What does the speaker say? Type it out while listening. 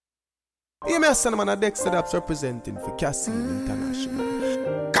You may send man a Dexter that's representing for Cassim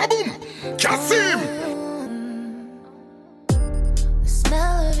International. Kaboom! Cassim! The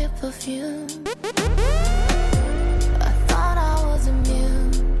smell of your perfume. I thought I was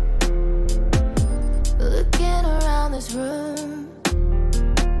immune. Looking around this room,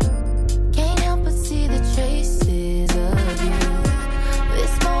 can't help but see the traces of you.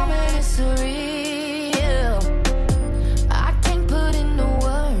 This moment is surreal. I can't put into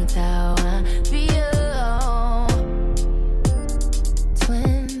words how I feel.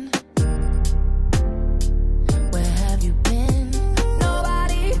 Twin, where have you been?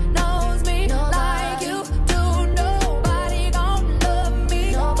 Nobody knows me like you do. Nobody gon' love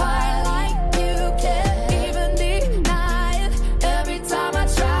me quite like you. Can't even deny it every time I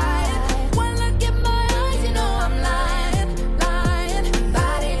try it. One look in my eyes, you know I'm lying.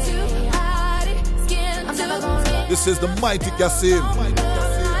 Body to body, skin to skin. This is the mighty Cassim.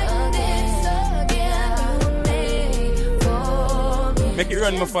 Make it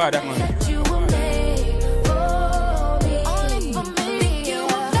run my father, man.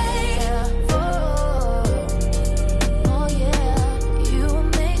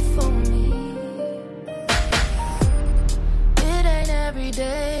 It ain't every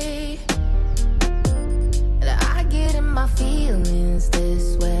day that I get in my feelings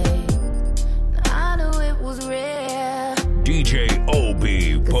this way. I knew it was rare. DJ OB,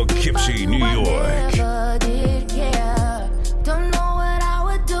 Poughkeepsie, New York. Never did care. Don't know what I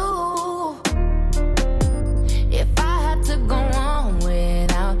would do if I had to go on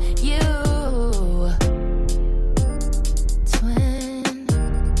without you. Twin,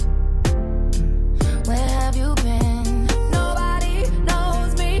 where have you been? Nobody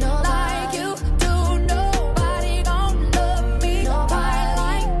knows me like you do. Nobody gon' love me quite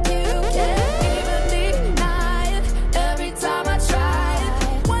like you. Can't even deny it every time I try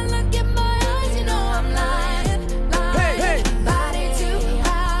it. One look in my eyes, you know I'm lying. Body to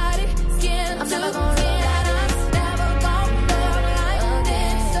body, skin to skin. I'm never gon' love like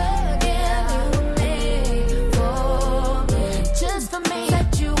this again. You were made for me, just for me. Said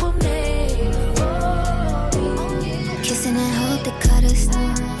you were made for me. Kissing and hope to cut us,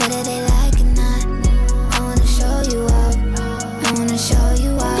 whether they like or not. I wanna show you up. I wanna show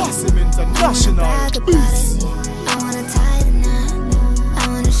you up. Cassim International. Brag about it. I wanna tie the knot. I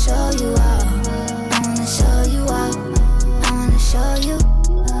wanna show you up. I wanna show you up. I wanna show you.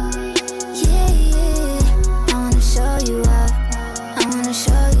 Yeah, yeah. I wanna show you up. I wanna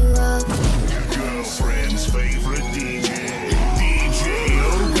show you up. Girlfriend's favorite DJ, DJ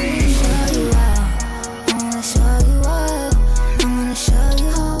OB. Show you up. I wanna show you up. I wanna show you.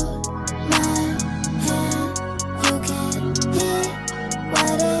 Hold my hand. You can hear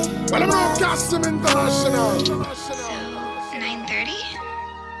what it Well, I'm not Cassim International. 9:30?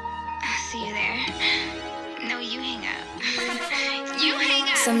 I'll see you there. No, you hang up. You hang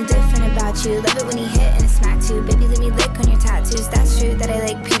up. Something different about you. Love it when you hit and smack too. Baby, let me lick on your tattoos. That's true that I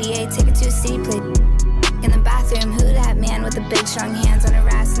like PDA. Take it to a city play. In the bathroom, who that man with the big strong hands on her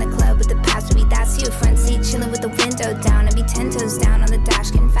ass in the club with the past would be that's you. Front seat chilling with the window down and be 10 toes down on the dash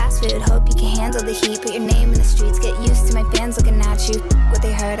getting fast food. Hope you can handle the heat. Put your name in the streets. Get used to my fans looking at you. What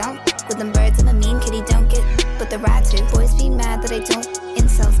they heard, I don't with them birds. I'm a mean kitty, don't get but the rat too. Boys be mad that I don't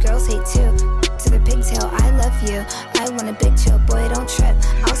incels. Girls hate too. To their pigtail, I love you. I want a big chill, boy, don't trip.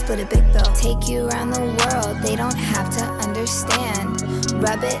 I'll split a big bill. Take you around the world, they don't have to understand.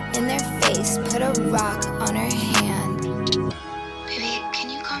 Rub it in their face, put a rock on her hand. Baby, can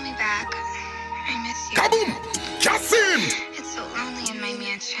you call me back? I miss you. Kaboom! Cassim! It's so lonely in my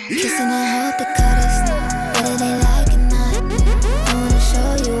mansion. Kissing and hope to cut us, whether they like or not. I wanna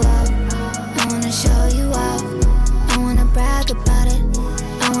show you up, I wanna show you up. I wanna brag about it,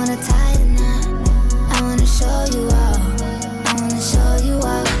 I wanna tie the knot. I wanna show you up, I wanna show you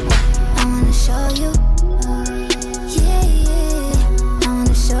up. I wanna show you, yeah, yeah. I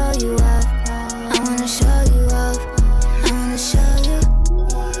wanna show you up, I wanna show you up. I wanna show you,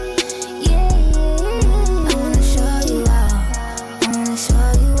 yeah, yeah. I wanna show you up, I wanna show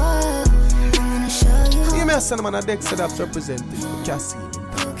you up. I wanna show you You may send man a Dexter that's representing for Cassim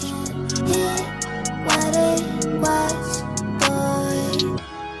International. hear what it was, boy.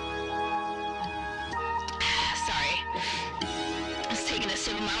 Sorry. I was taking a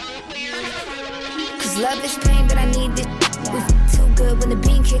sip of my own beer. Cause love is pain, but I need it. We too good when the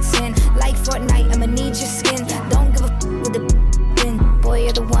bean kicks in. Like Fortnite, I'ma need your skin. Don't give a with the bin. Boy,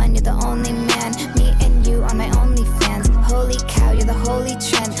 you're the one, you're the only man. Me and you on my OnlyFans. Holy cow, you're the holy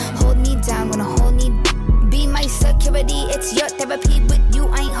trend. Hold me down when I hold me. Be my security, it's your therapy. With you,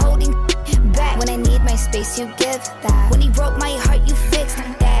 I ain't holding back. When I need my space, you give that. When he broke my heart, you fixed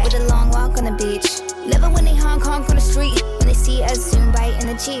that. With a long walk the beach. Living when they Hong Kong on the street. When they see us soon bite in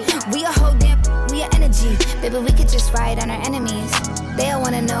the Jeep. We a whole damn, we a energy. Baby, we could just ride on our enemies. They all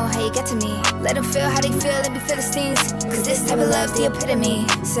wanna know how you get to me. Let them feel how they feel, let me feel the stings. Cause this type of love's the epitome.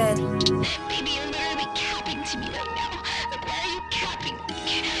 Said, baby, you're literally capping to me right now. Like, why are you capping?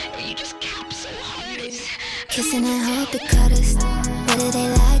 You just cap so hard. Kissing and hope it cut us. Whether they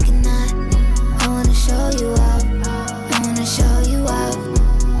like it or not. I wanna show you up. I wanna show you up.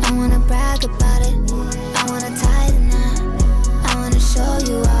 I wanna brag about it. I wanna tie the knot. I wanna show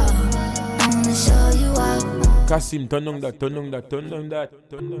you up. I wanna show you up. Cassim, turn on that, turn on that, turn on that,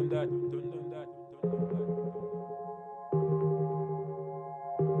 turn on that, turn on that.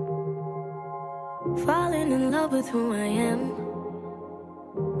 Falling in love with who I am.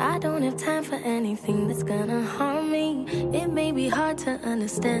 I don't have time for anything that's gonna harm me. It may be hard to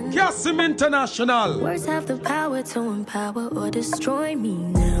understand. Cassim International. Words have the power to empower or destroy me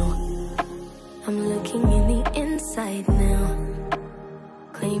now. I'm looking in the inside now,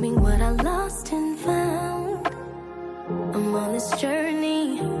 claiming what I lost and found. I'm on this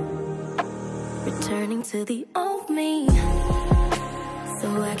journey, returning to the old me, so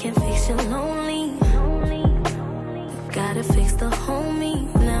I can fix your lonely. Gotta fix the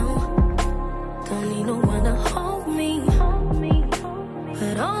homie now. Don't need no one to hold me,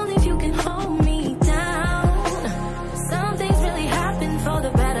 but only if you can hold me down. Some things really happen for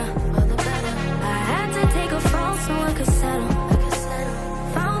the better. I had to take a fall so I could settle.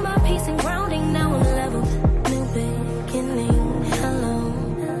 Found my peace and grounding, now I'm leveled. New beginning,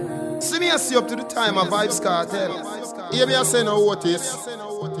 hello. See me, I see up to the time of Vibes Cartel. Hear me, I say no what is.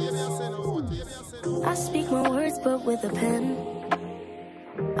 I speak my words but with a pen.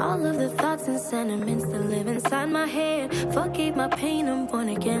 All of the thoughts and sentiments that live inside my head. Forgave my pain, I'm born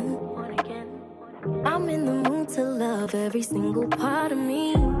again. I'm in the mood to love every single part of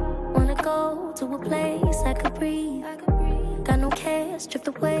me. Wanna go to a place I could breathe. Got no cares, drift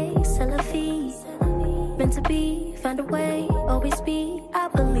away, sell a fee. Meant to be, find a way, always be, I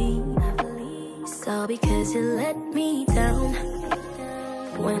believe. It's all because you let me down.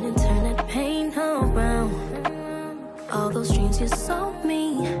 When and turn that pain around. All those dreams you sold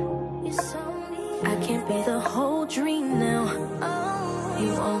me. I can't be the whole dream now.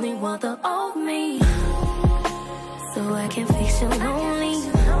 You only want the old me, so I can fix your lonely.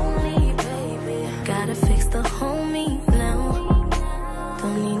 Gotta fix the homie now.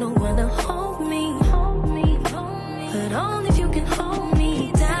 Don't need no one to hold me, but only if you can hold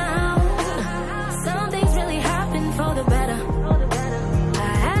me down. Some things really happen for the better.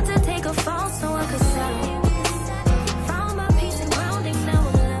 Fall so I could settle. Found my peace and grounding, now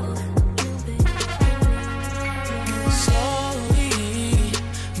I'm level. Slowly,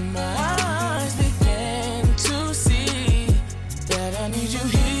 my eyes began to see that I need you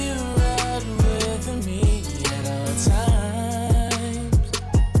here right with me at all times.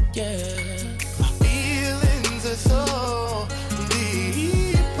 Yeah, my feelings are so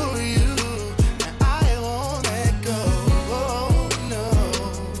deep for you, and I won't let go.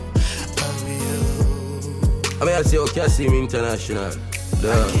 I mean, I say, Cassim International. I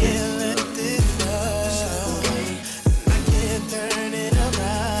can't let this love, I can't turn it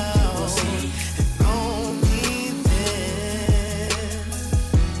around. And only then,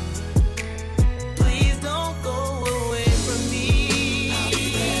 please don't go away from me. I'll be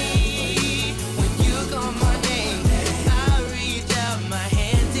there for you. When you call my name, I reach out my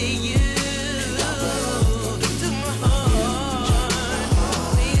hand to you, to my heart.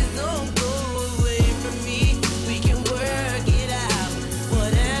 Please don't go away from me. We can work it out,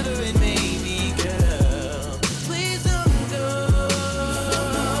 whatever it may be, girl. Please don't go.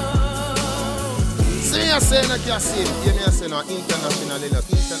 See me, I say no Cassim. Hear me, I say no international enough.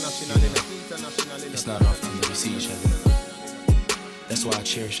 It's not often that we see each other. That's why I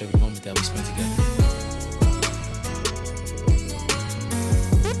cherish every moment that we spend together.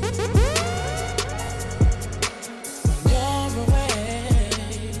 When you're away,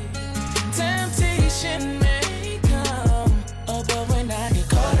 temptation may come. Oh, but when I get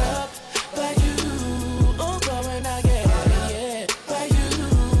caught up by you, oh, but when I get by you,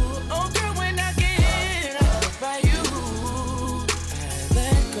 oh, girl, when I get by you, I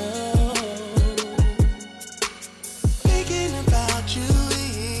let go. Thinking about you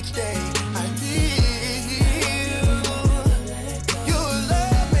each day, I feel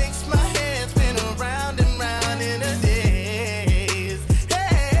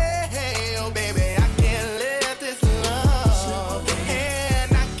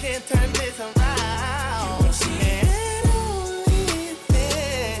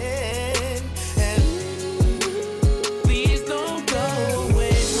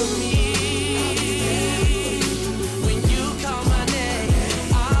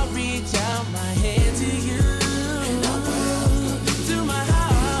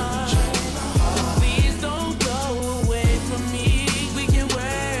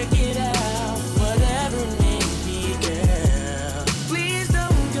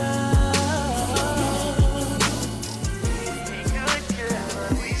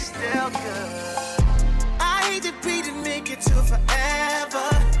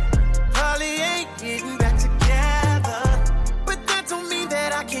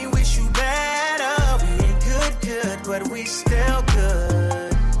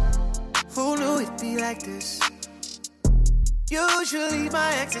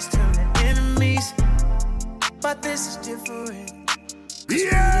my exes turning enemies, but this is different. We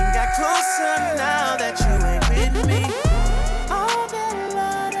done got closer now that you ain't with me. All that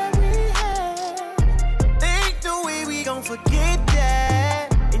love that we had, ain't no way we gon' forget that.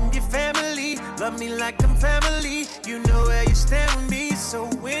 And your family love me like I'm family. You know where you stand with me, so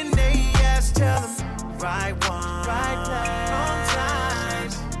when they ask, tell them right one, right place, wrong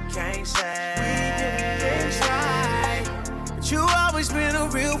time. Can't say we didn't try, but you always been a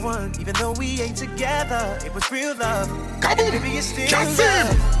real one. Even though we ain't together, it was real love. Baby, it's still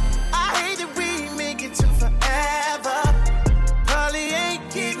love. I hate that we make it to forever. Probably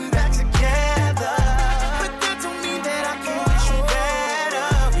ain't getting back together, but that don't mean that I can't wish you better.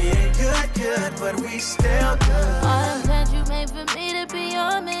 We ain't good, but we still good. All the plans you made for me to be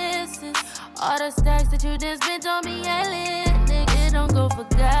your missus, all the stacks that you just spent on me, yelling, nigga, don't go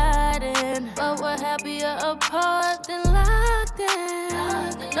forgotten. But we're happier apart than locked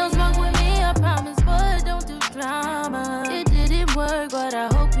in. Don't smoke with me, I promise, but don't do drama. It didn't work, but I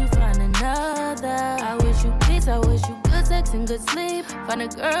hope you find another. I wish you peace, I wish you good sex and good sleep. Find a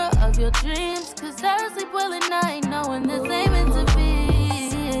girl of your dreams, cause I sleep well at night, knowing this ain't meant to be.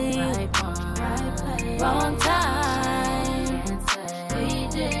 Right one, right place, wrong time. We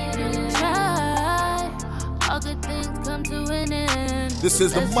didn't try. All good things come to an end. This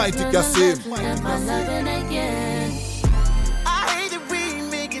is the mighty Cassim. And my loving again. I hate that we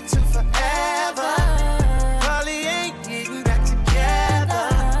make it to forever. Probably ain't getting back together,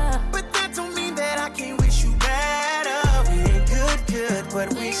 but that don't mean that I can't wish you better. We ain't good,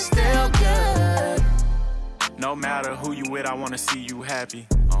 but we still good. No matter who you with, I wanna see you happy.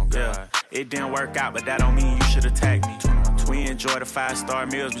 Oh God. Yeah. It didn't work out, but that don't mean you should attack me. We enjoy the 5-star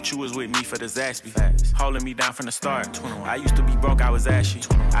meals, but you was with me for the Zaxby. Holding me down from the start. I used to be broke, I was ashy.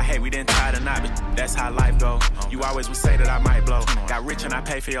 I hate we didn't tie the knot, but that's how life go. You always would say that I might blow. Got rich and I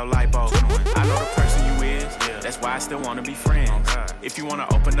pay for your lipo. I know the person you is, that's why I still wanna be friends. If you wanna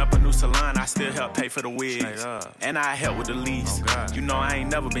open up a new salon, I still help pay for the wigs. And I help with the lease. You know I ain't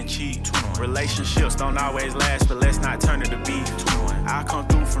never been cheap. Relationships don't always last, but let's not turn it to beef. I'll come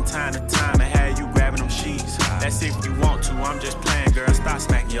through from time to time and have you grabbing them sheets. That's if you want to, I'm just playing, girl, stop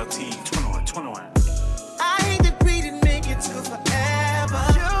smacking your teeth. 21. I hate that we didn't make it to forever.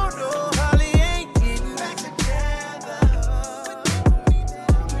 You know, probably ain't getting back together.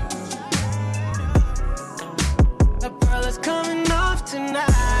 The pearl is coming off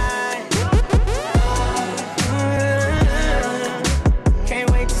tonight. Can't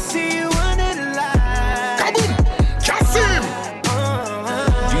wait to see you under the light. Kaboom! Cassim!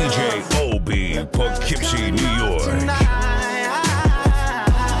 DJ OB, Poughkeepsie, New York.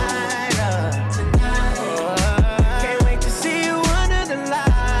 Can't wait to see you under the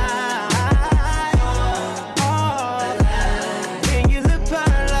light. Can you look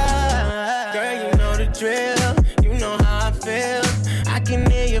pearly? Girl, you know the drill. You know how I feel. I can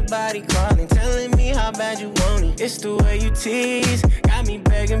hear your body calling, telling me how bad you want it. It's the way you tease, got me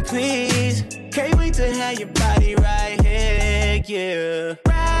begging please. Can't wait to have your body right here, yeah.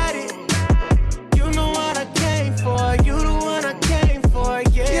 Ride it. You know what I came for. You the one I came for,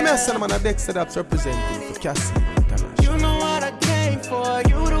 yeah. Yeah, me a Cinnamon and Dexter that's representing for Cassim Intl. You know what I came for.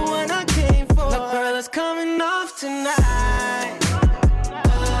 You the one I came for. The pearl is coming off tonight.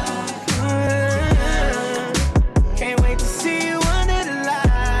 Can't wait to see you under the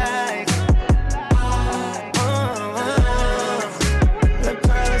lights. The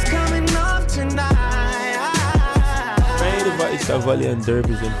pearl is coming off tonight. Right, the Vice of Valiant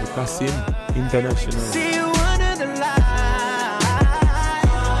represent for Cassim International. See you under the lights.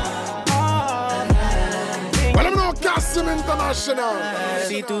 Well, I'm no Cassim International.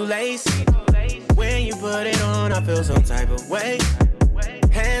 See through lace. When you put it on, I feel some type of way.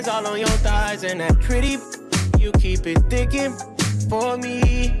 Hands all on your thighs and that pretty. You keep it thinking for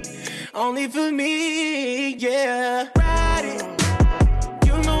me, only for me, yeah. Ride it.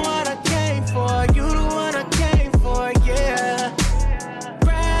 You know what I came for. You the one I came for, yeah.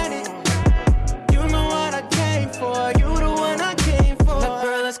 Ride it. You know what I came for. You the one I came for. The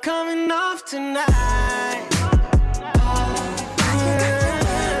pearl is coming off tonight.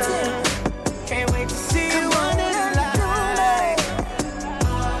 Can't wait to see you under the light.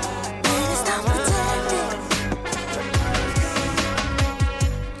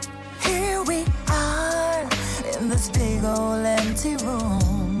 Here we are in this big old empty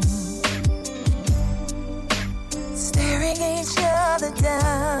room.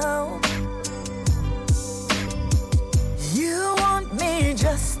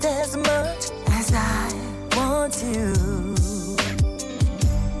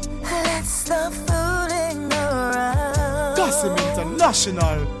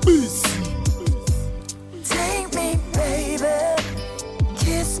 International. Peace. Take me, baby,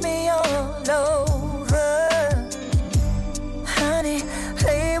 kiss me all over, honey,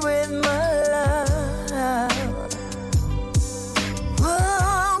 play with my love.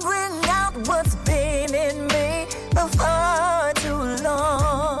 Oh, bring out what's been in me for far too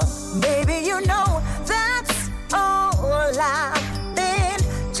long. Baby, you know that's all I've been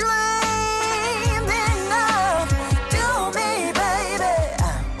dreaming of. Do me, baby.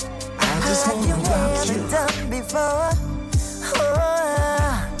 I just want to rock you. Done before.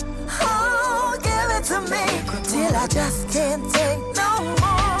 Oh, give it to me till I just can't take no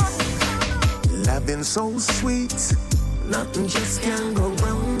more. Loving so sweet, nothing just can go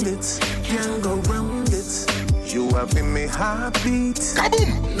round it, can go round it. You have in me heartbeat.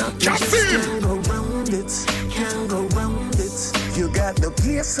 Kaboom! Nothing just can go round it, can go round it. You got the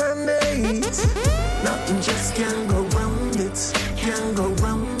place and date. Nothing just can go round it, can go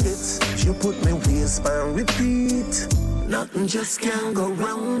round it. You put me waist and repeat. Nothing just can go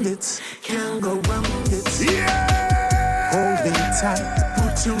round it, can go round it. Yeah! Hold me tight,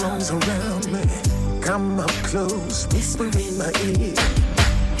 put your arms around me. Come up close, whisper in my ear.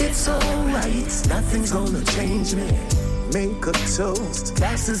 It's alright, nothing's gonna change me. Make a toast,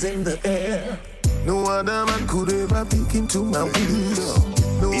 glasses in the air. No other man could ever peek into my window.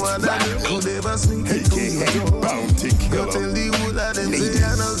 No other man could ever sneak into my door. Go tell the whole of them say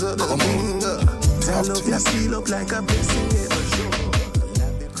I know the finger. Tell love you seal up like a blessing ever show.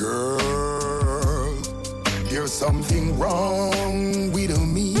 Girl, there's something wrong with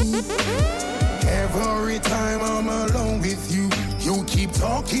me. Every time I'm alone with you, you keep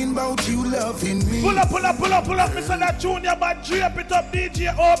talking about you loving me. Pull up, Mr. That Junior, but drape it up,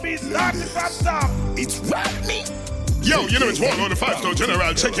 DJ OB, start it from top. It's Rodney. Yo, you know it's one on the 5-star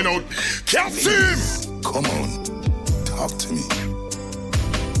general checking out Cassim. Come on, talk to me.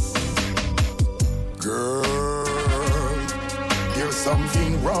 Girl, there's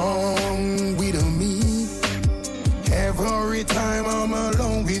something wrong with me. Every time I'm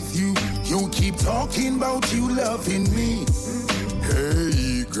alone with you, you keep talking about you loving me.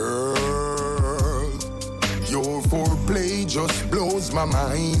 Hey girl, your foreplay just blows my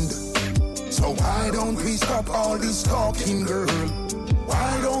mind. So why don't we stop all this talking, girl?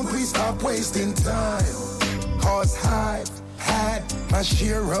 Why don't we stop wasting time? Cause I've had my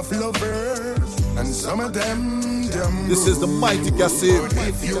share of lovers, and some of them This is the mighty Cassim. But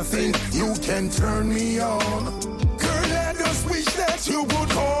if you think you can turn me on, girl, I just wish that you would.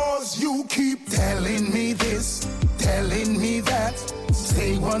 Cause you keep telling me this, telling me that.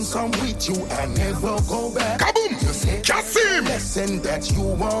 Stay once I'm with you, I never go back. Kaboom! You say, Cassim! Lesson that you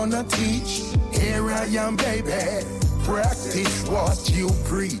wanna teach. Here I am, baby. Practice what you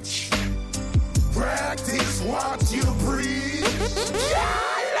preach. Practice what you preach.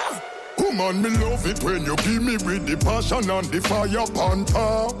 Yeah! Woman, me love it when you give me with the passion and the fire upon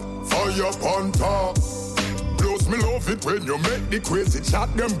top. Fire upon top. Plus me love it when you make the crazy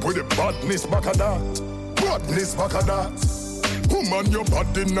chat them with the badness back of that. Badness back of that. Woman, your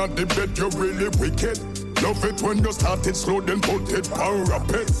body not the bed, you're really wicked. Love it when you start it slow, then put it power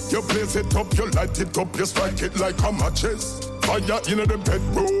rapid. You blaze it up, you light it up, you strike it like a matches. Fire in the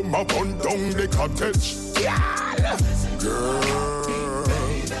bedroom, I burn down the cottage. Girl,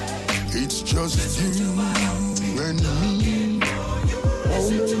 it's just you and me.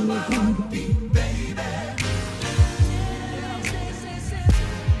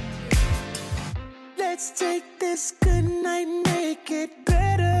 Let's take this good night, make it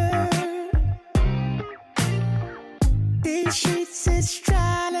better. These sheets is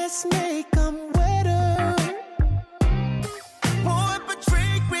dry, let's make them wetter. Pour up a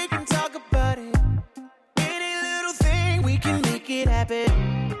drink, we can talk about it. Any little thing, we can make it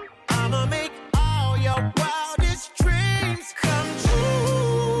happen. I'ma make all your wildest dreams come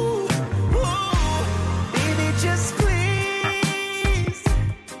true. Ooh, baby, just please,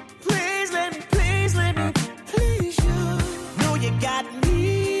 please let me, please you. Know you got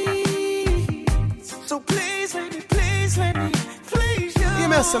me, so please let me, please you. Give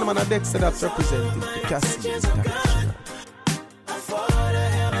me a cinnamon and Dexter that's representing the Cassim International.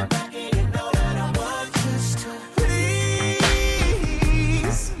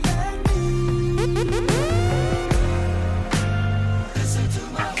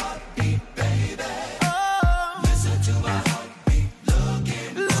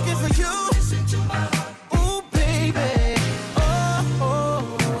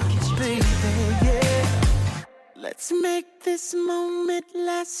 Let's make this moment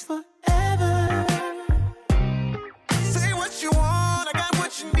last forever. Say what you want, I got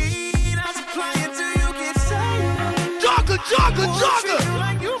what you need. I'll supply it till you get tired. Juggle.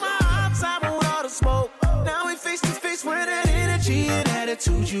 Like you my ops, I want all the smoke. Now we face to face with that energy and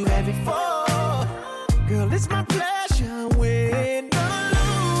attitude you had before. Girl, it's my pleasure when I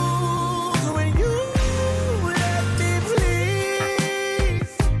lose. When you let me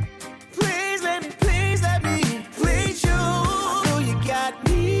please let me please you. I know you got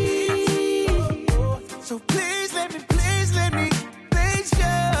me, so please let me please you.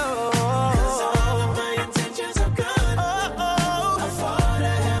 'Cause all of my intentions are good. I fought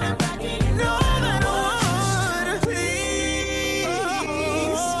to have it back and you know that I would. Please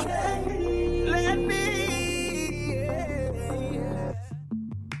let me.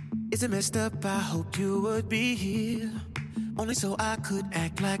 Is it messed up? I hope you would be here, only so I could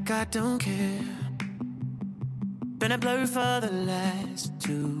act like I don't care. Been a blur for the last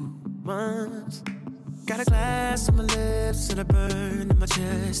 2 months. Got a glass on my lips and a burn in my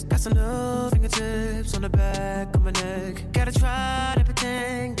chest. Got some new fingertips on the back of my neck. Gotta try to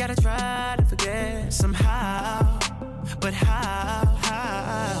pretend, gotta try to forget somehow. But how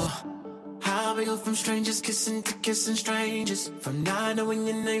we go from strangers kissing to kissing strangers, from not knowing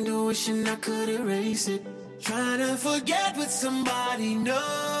your name to wishing I could erase it. Trying to forget with somebody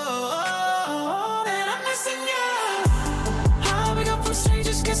knows that I'm missing you. How we go from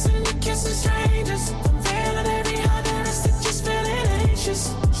strangers kissing to kissing strangers, from feeling every heart there is to just feeling anxious.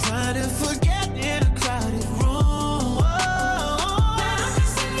 Trying to forget in a crowded room that I'm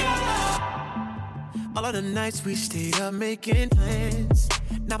missing you. All of the nights we stayed up making plans,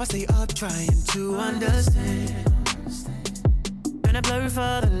 now I stay up trying to understand. Been a blur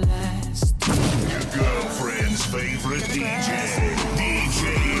for the last. Your girlfriend's favorite DJ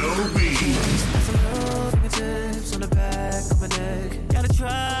OB. Got some love fingertips on the back of my neck. Gotta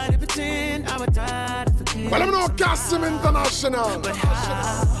try to pretend I would die to forget. Well, I'm no Cassim International. But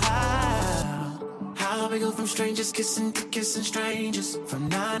how we go from strangers kissing to kissing strangers, from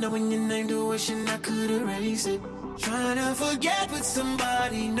not knowing your name to wishing I could erase it. Trying to forget with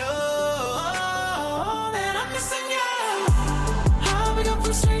somebody knows that I'm missing you. How we go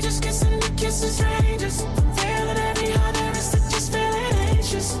from strangers kissing to kissing strangers, from feeling every heart there is to just feeling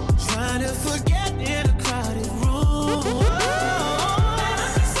anxious. Trying to forget in a crowded room that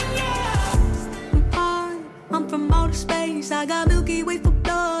I'm missing you. I'm from outer space. I got Milky Way for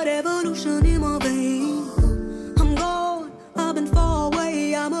blood, evolution in my veins. I'm gone, I've been far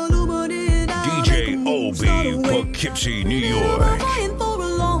away. I'm illuminated. DJ OB, Poughkeepsie, New York. I've been flying for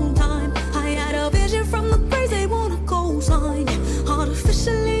a long time. I had a vision from the praise they want a cosign.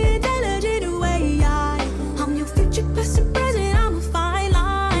 Artificially intelligent AI. I'm your future, past and present. I'm a fine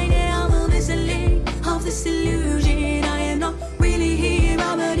line. Yeah, I'm a missing link of this illusion. I am not really here.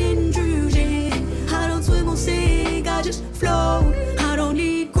 I'm an intrusion. I don't swim or sink. I just float. I don't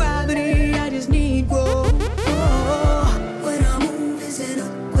need gravity. I just need growth. When I move, is it a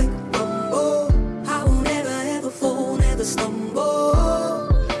quick rumble? I won't ever fall, never stumble.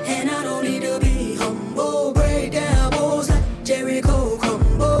 And I don't need to be humble. Break down walls like Jericho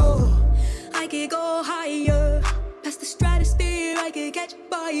crumble. I could go higher, past the stratosphere. I could catch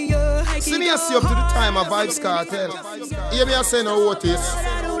fire. Sing us up to the time of Vibes Cartel. Hear me say no what is.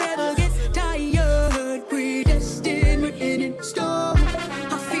 I don't ever get tired. Predestined, written in stone.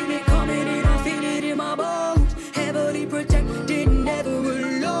 I feel it coming and I feel it in my bones. Heavily protected, never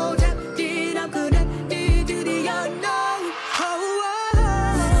alone. Tapped in, I'm connected to the unknown.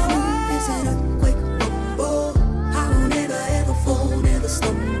 Is it a quick rumble? I won't ever fall, never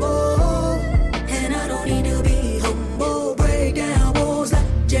stumble. And I don't need to be humble. Break down walls like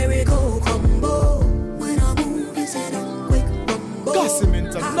Jericho crumble. When I move, is it a quick rumble? Cassim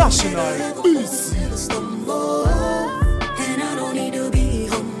International. Peace. Never stumble. And I don't need to be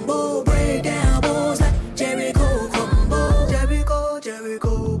humble. Break down walls like Jericho crumble.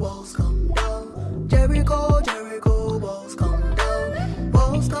 Jericho walls come down. Jericho walls come down.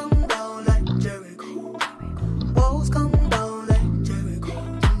 Walls come down like Jericho. Walls come down like Jericho.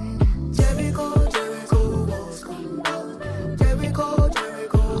 Jericho walls come down. Jericho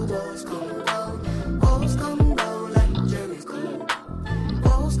walls come down. Walls come down like Jericho.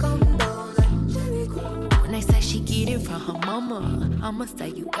 Walls come down like Jericho. When they say she get it from her mama, I'ma say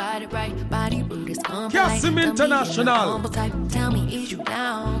you got it right. Body rude is Cassim International. Tell me, is you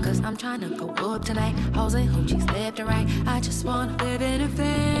down? Cause I'm trying to go up tonight. Hoes and hoochies left and right. I just wanna live in a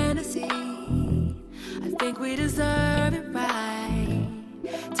fantasy. I think we deserve it right.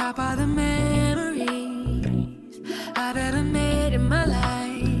 Top of the memories I've ever made in my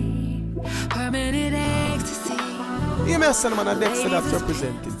life. Permanent ecstasy. Hear me a man a Dexter that's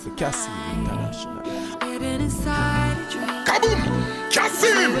representing for Cassim International. Living inside a dream. Kaboom!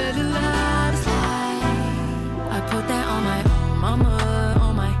 Cassim! Where the love is like. I put put that on my mama,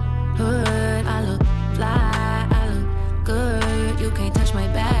 on my hood. I look fly, I look good. You can't touch my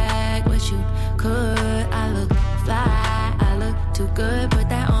bag, but you could. I look fly, I look too good. Put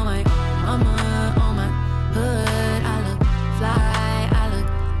that on my mama, on my hood. I look fly, I look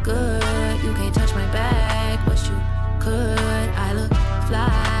good. You can't touch my bag, but you could. I look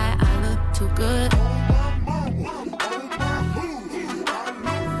fly, I look too good.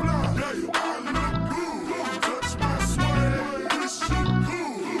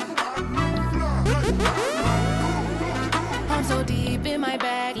 I'm so deep in my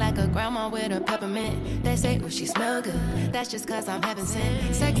bag like a grandma with a peppermint. They say, oh, she smell good. That's just cause I'm having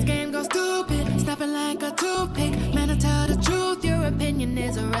sin. Sex game goes stupid, snapping like a toothpick. Man, to tell the truth, your opinion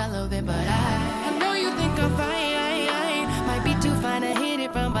is irrelevant. But I know you think I'm fine. Might be too fine to hit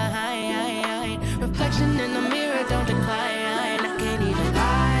it from behind. Reflection in the mirror, don't decline. I can't even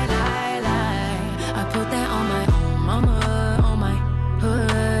lie. I put that on my mama, on my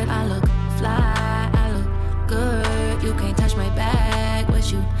hood. I look fly, I look good. You can't touch my bag,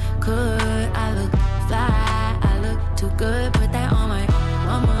 but you could. I look fly, I look too good. Put that on my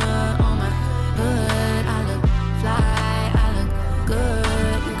mama, on my hood. I look fly, I look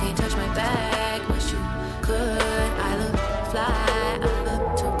good. You can't touch my bag, but you could. I look fly, I look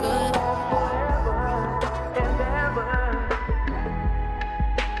too good.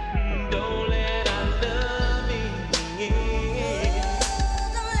 Don't let I love me.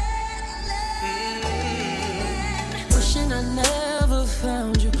 Wishing I never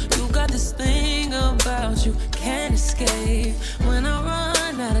found you. You got this thing about you, can't escape. When I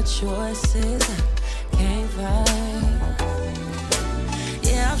run out of choices, I can't fight.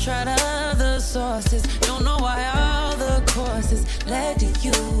 Yeah, I've tried other sources, don't know why all the courses led to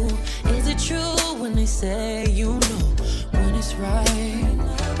you. Is it true when they say you know when it's right?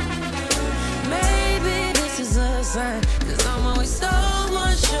 Maybe this is a sign, cause I'm always so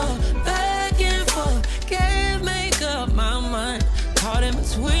unsure. Back and forth, can't make up my mind. Caught in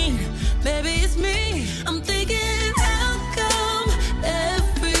between, maybe it's me. I'm thinking, how come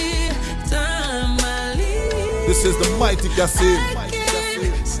every time I leave? This is the mighty Cassim.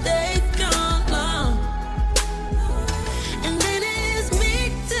 Stay gone long. And then it's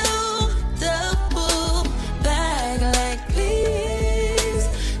me to double back like, please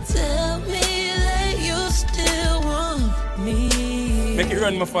tell me that you still want me. Make it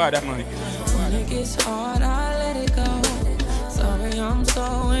run my father, man. When it gets hard, I let it go. Sorry, I'm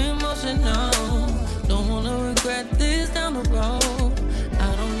so emotional. Don't wanna regret this down the road.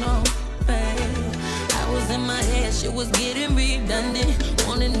 I don't know, babe. I was in my head, shit was getting redundant.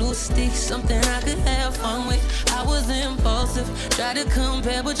 Wanted new sticks, something I could have fun with. I was impulsive, tried to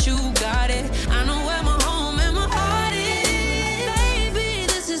compare, but you got it. I know where my home and my heart is. Maybe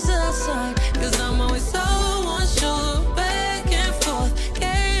this is a sign, cause I'm always so unsure. Back and forth,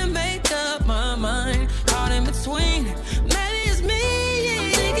 can't make up my mind. Caught in between, maybe it's me.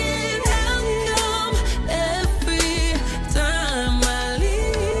 Thinking, how come every time I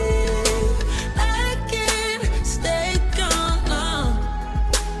leave, I can't stay gone long.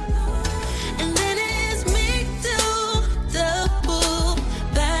 And then it's me to double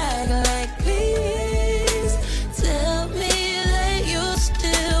back like, please tell me that you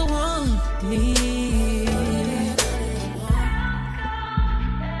still want me.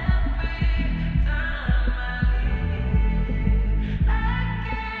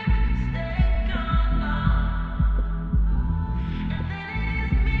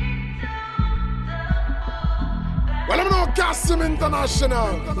 Well, I'm not Cassim International.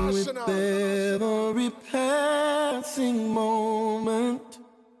 With every passing moment,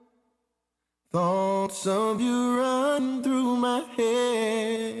 thoughts of you run through my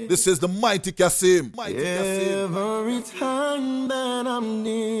head. This is the mighty Cassim. Every time that I'm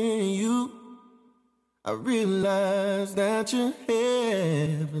near you, I realize that you're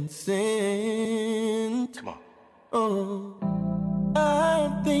heaven sent. Come on. Oh,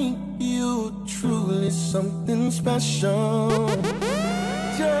 I think you're truly something special.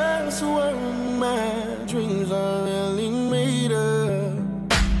 Just what my dreams are really made of.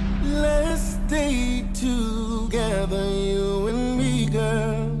 Let's stay together, you and me,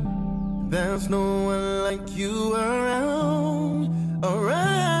 girl. There's no one like you around.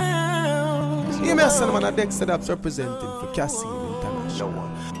 You may send man a Dexter that's representing for Cassim International.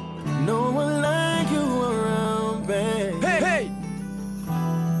 No one like you around, babe. Hey!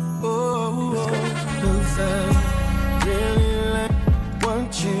 Oh, 'cause I really like what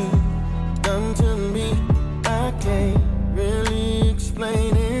you done to me. I can't really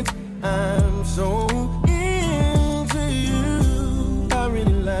explain it. I'm so into you. I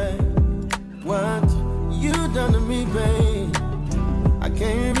really like what you done to me.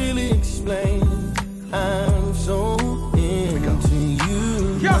 I'm so into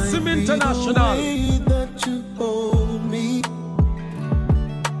you. Cassim International. The way that you hold me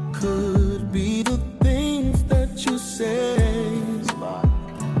could be the things that you say.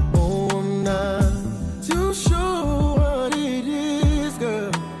 Oh, I'm not too sure what it is,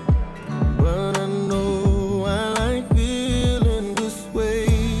 girl, but I know I like feeling this way.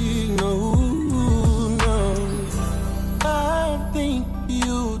 No, I think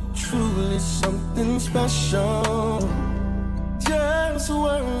you truly something special. Just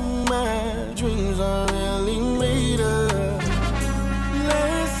when my dreams are really made up,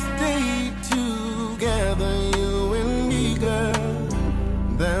 let's stay together, you and me, girl.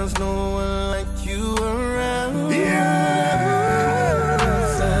 There's no one like you around. Yeah.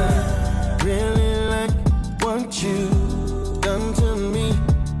 I really like what you've done to me.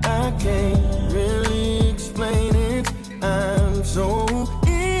 I can't really explain it. I'm so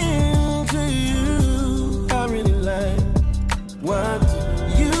into you. I really like what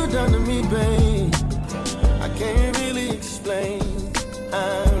you done to me, babe. I can't really explain.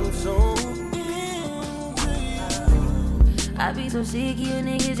 I'm so into you. I be so sick, you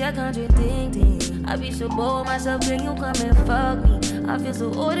niggas, y'all contradicting. I be so bold myself, then you come and fuck me. I feel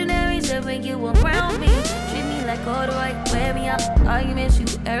so ordinary, so when you around me. Treat me like corduroy, wear me out. Arguments, you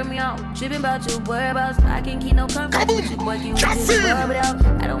air me out. Tripping about your whereabouts, I can't keep no comfort with you, boy, you just rub it out.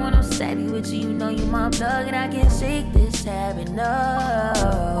 I don't want no steady with you, you know you my plug, and I can't shake this habit,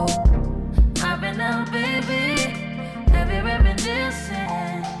 no. I've been out, baby, every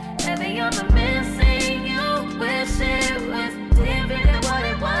reminiscing, every other missing you, wish it was different than what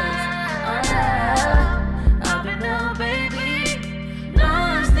it was. I've been out, baby,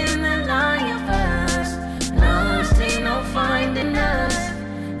 lost in the universe, lost in no finding us.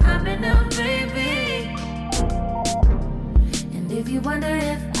 I've been out, baby, and if you wonder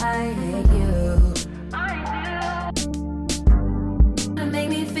if I hate you, to make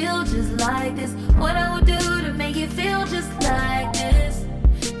me feel just like this, what I would do to make you feel just like this.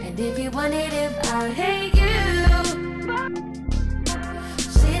 And if you wondered if I hate you,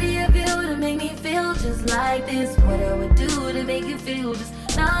 shitty of you to make me feel just like this, what I would do to make you feel just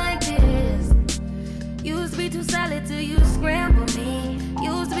like this. Used to be too solid till you scramble me.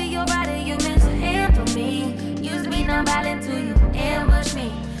 Used to be your body, you meant to handle me. Used to be non-violent till you ambush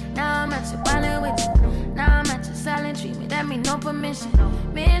me. Now I'm at your violent with you. Now I'm at your silent treatment, that mean no permission.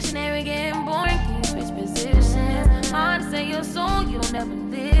 Missionary getting boring, can you switch positions? Hard to say your soul, you don't ever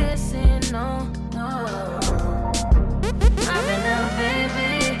listen, no, no. I've been out,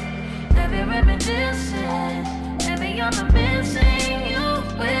 baby, every reminiscing, every other missing you,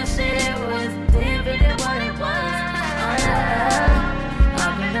 wish it was different than what it was.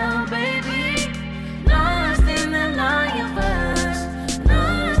 I've been out, baby, lost in the universe,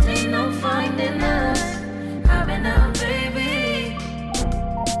 lost ain't no finding us. I've been out, baby,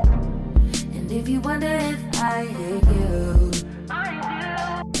 and if you wonder if I hate you,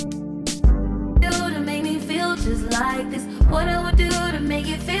 do to make me feel just like this, what I would do to make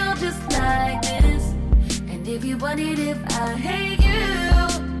you feel just like this. And if you wondered if I hate you,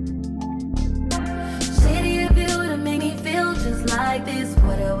 shitty of you to make me feel just like this,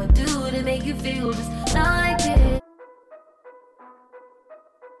 what I would do to make you feel just like this.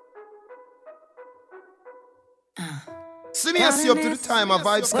 See me, I see up to the time of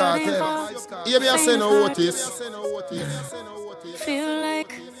Vibes Cartel. Hear me, I say no Otis. Feel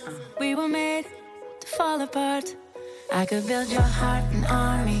like we were made to fall apart. I could build your heart an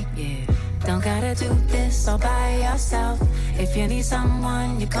army, yeah. Don't gotta do this all by yourself. If you need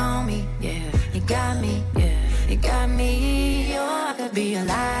someone, you call me, yeah. You got me, yeah. You got me, oh, I could be a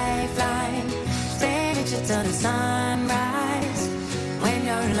lifeline. Stay with you till the sunrise. When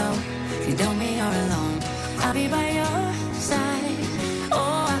you're low, you don't mean you're alone. I'll be by your side.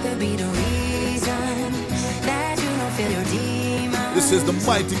 Oh, I could be the reason that you don't feel your demons. This is the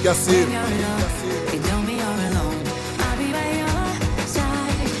mighty Cassim. When you're low, you don't mean you're alone. I'll be by your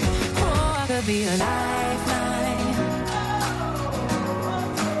side. Oh, I could be a lifeline.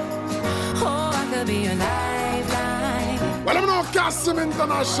 Oh, I could be a lifeline. Well, I'm no Cassim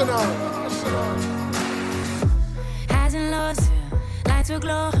International. Highs and lows, lights will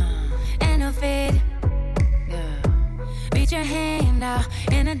glow and no fade. Reach your hand out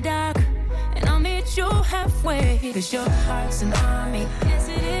in the dark, and I'll meet you halfway. Cause your heart's an army, yes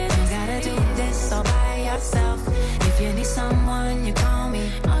it is. You gotta do this all by yourself. If you need someone, you call me.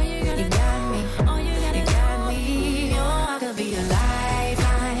 You got me, you got me. Oh, I could be a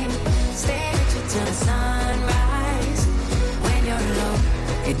lifeline. Stay with you till the sunrise. When you're low,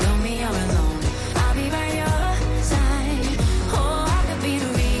 it don't mean you're alone. I'll be by your side. Oh, I could be the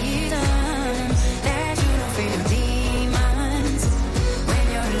reason that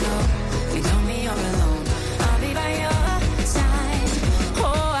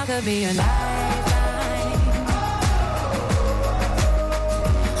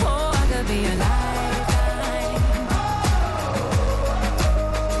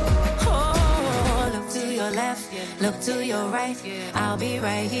look to your right, I'll be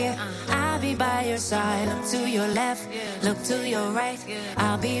right here, I'll be by your side. Look to your left, look to your right,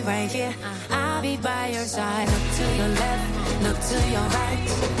 I'll be right here, I'll be by your side. Look to your left, look to your right,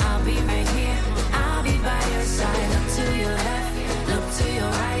 I'll be right here, I'll be by your side. Look to your left, look to your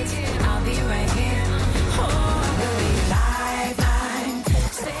right, I'll be right here. Oh, we'll be lifeline.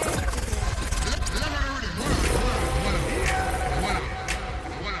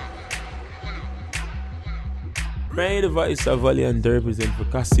 Rnb Voice of Valiant represent for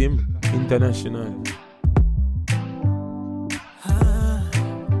Cassim International.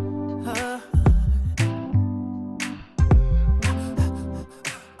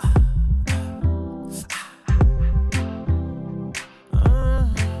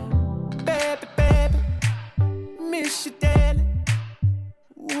 Baby, baby, miss you daily.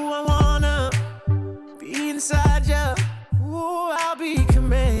 Ooh, I wanna be inside you. Ooh, I'll be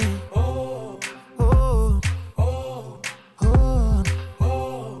coming. Oh, oh, oh, oh,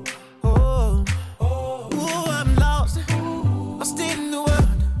 oh, oh, oh. Ooh, I'm lost in the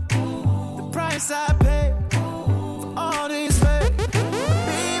world. The price I pay for all this fame.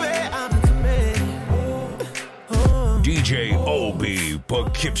 Baby, I'm coming. DJ OB,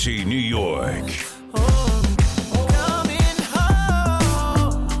 Poughkeepsie, New York. Coming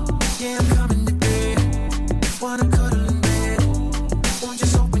home. Yeah, I'm coming to bed. Wanna cuddle in bed. Won't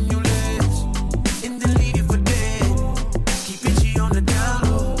just open your legs and then leave you for dead. Keep it G on the down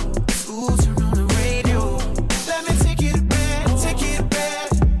low. Ooh, turn on the radio. Let me take you to bed, take you to bed.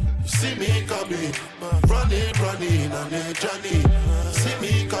 You see me coming, running on the journey. See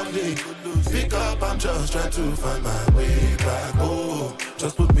me coming, pick up, I'm just trying to find my way back. Oh,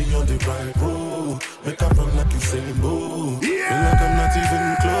 just put me on the right road. Make up run like you say move. Feel like I'm not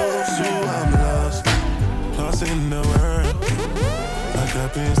even close, so I'm lost in the world. Like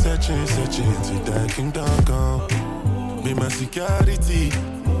I've been searching till that kingdom come. Be my security,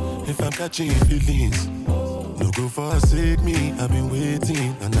 if I'm catching feelings. No go forsake me, I've been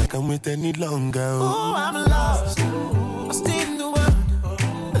waiting, and I can't wait any longer. Ooh, I'm lost in the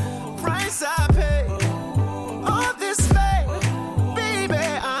world. Price I pay, all this fame. Baby,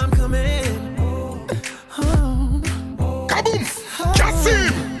 I'm coming home. Kaboom!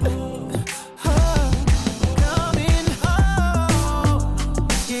 Cassim! Coming home.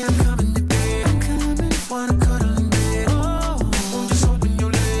 Yeah, I'm coming to bed. Wanna cuddle in bed. Won't just open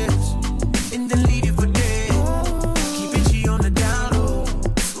your legs and then leave you for dead. Keep it G on the down low.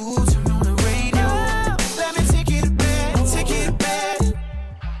 Ooh, turn on the radio. Let me take you to bed, take you to bed.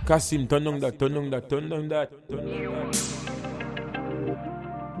 Cassim, turn on that, turn on that, turn on that, turn on that.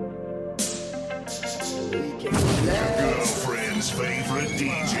 Girlfriend's favorite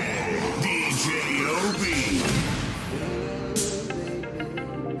DJ, DJ OB.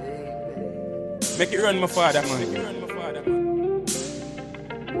 Make it run, my father, man.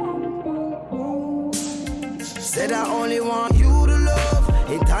 Said I only want you to love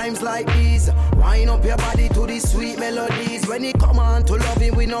in times like these. Wind up your body to these sweet melodies. When it come on to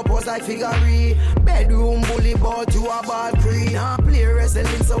loving, we no pose like figure. Bedroom bully ball to a ball free. Play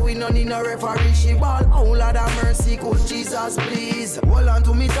wrestling so we no need no referee. She ball, oh Lord have mercy, good Jesus please. Hold on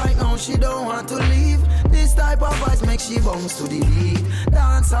to me tight now, she don't want to leave. This type of vibes make she bounce to the beat.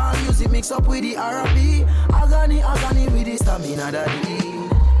 Dance all music mix up with the R&B. Agony with the stamina that lead.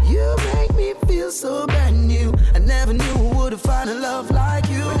 You make me feel so brand new. I never knew who would find a love like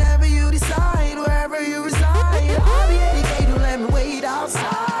you. Whenever you decide, wherever you reside, I'll be at the gate, don't let me wait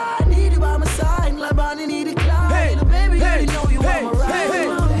outside. Need you by my side, like Bonnie need a Clyde. Hey, baby, hey, you know you hey, want my ride. hey,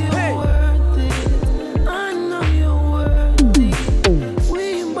 I know you're worth it.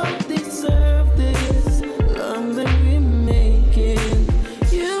 We both deserve this love that we're making.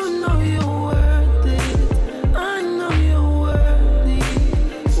 You know you're worth it. I know you're worth it.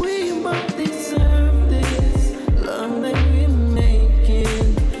 We both deserve this love that we're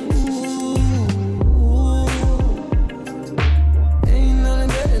making. Ooh. Ain't nothing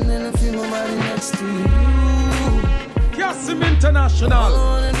better than to feel my body next to you. Cassim International. All I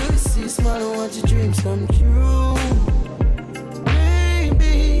wanna do is see you smile and watch your dreams come true.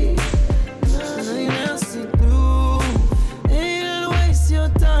 Baby, nothing else to do. Ain't gonna waste your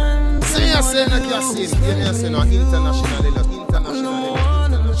time. Say you say no Cassim, you say no international. Number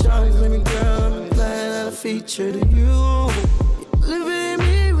one on the charts when you girl, I'm glad that I featured you. Living in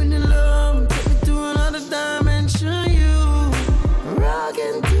me when you love, take me to another dimension. You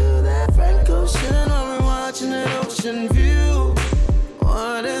rocking to that Frank Ocean while we're watching that ocean view.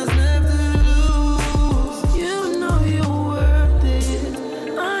 What is left to lose? You know you're worth it.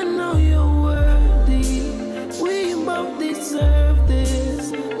 I know you're worthy. We both deserve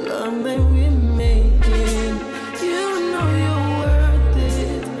this love that we're making. You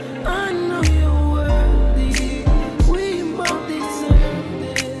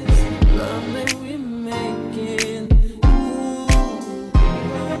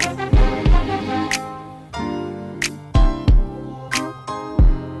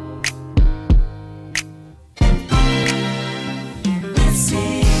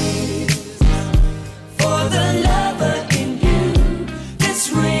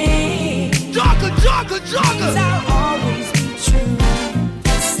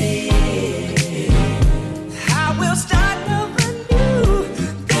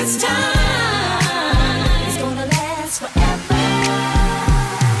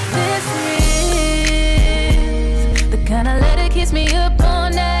kiss me up all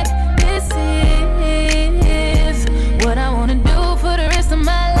night. This is what I wanna do for the rest of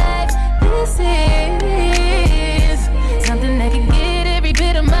my life. This is something that can get every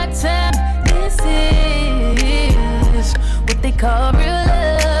bit of my time. This is what they call real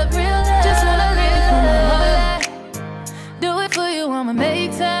love, real love. Just wanna live for my whole life. Do it for you, I'ma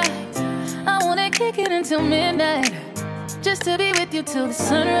make time. I wanna kick it until midnight, just to be with you till the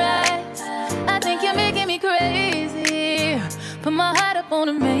sunrise. I think you're making me crazy. Put my heart up on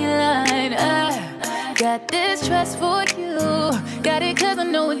the main line. I got this trust for you. Got it cause I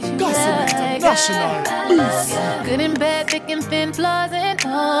know what you like. Good and bad, thick and thin, flaws and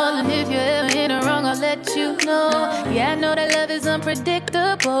all. And if you're ever in it wrong, I'll let you know. Yeah, I know that love is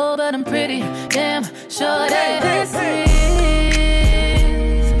unpredictable, but I'm pretty damn sure that this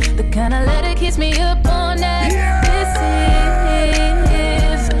is the kind of love that keeps me up all night. This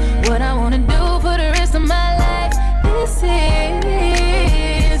is what I wanna do for the rest of my life. This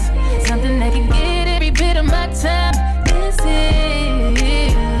is something that can get every bit of my time. This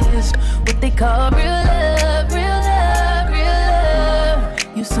is what they call real love, real love, real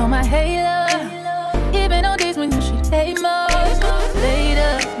love. You saw my halo, even on days when you should hate most.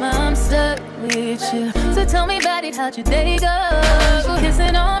 Later, I'm stuck with you. So tell me about it, how'd your day go?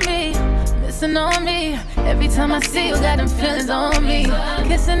 Kissing on me, missing on me. Every time I see you, got them feelings on me.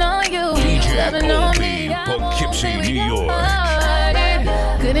 Kissing on you, loving on me. Poughkeepsie, New York.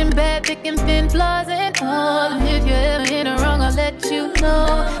 Good and bad, thick and thin, flaws and all. And if you're ever in it wrong, I'll let you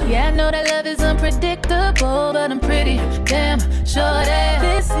know. Yeah, I know that love is unpredictable, but I'm pretty damn sure that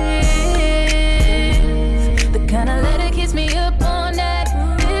this is the kind of love that keeps me up all night.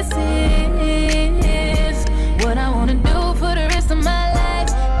 This is what I wanna do for the rest of my life.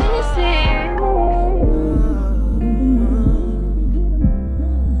 This is.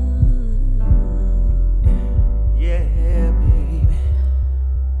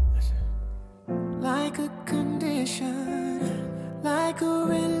 Like a condition, like a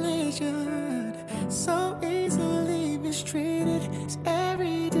religion, so easily mistreated. It's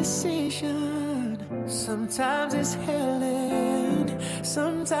every decision. Sometimes it's hell and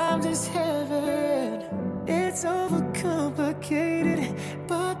sometimes it's heaven. It's overcomplicated,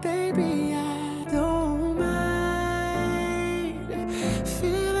 but baby, I don't mind.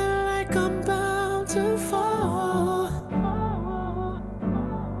 Feeling like I'm bound to fall.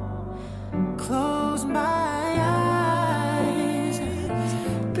 Close my eyes,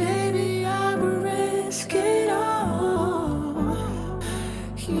 baby, I will risk it all.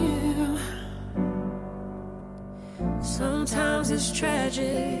 Yeah. Sometimes it's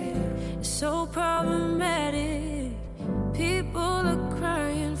tragic, it's so problematic. People are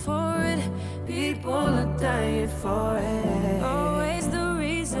crying for it, people are dying for it. Always the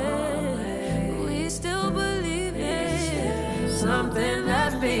reason we still believe it. Something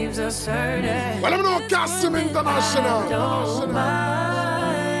that leaves us certain. Well, I'm no Cassim International. Don't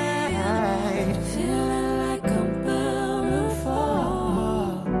mind feeling like I'm bound to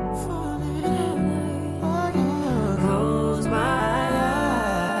fall. Close my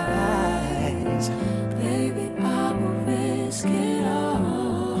eyes, baby, I will risk it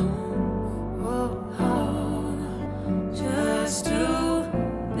all. Just to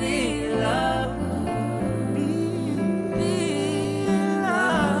be loved.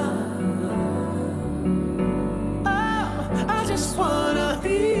 I just wanna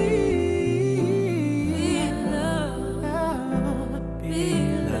be loved, be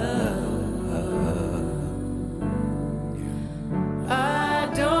loved. I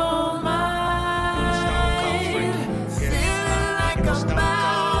don't mind feeling like I'm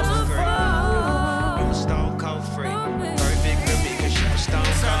bound to fall. Stone cold free, very big for me 'cause you're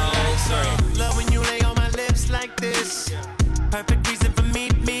stone cold free. Love when you lay on my lips like this. Perfect reason for me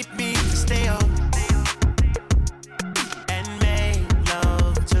to stay up.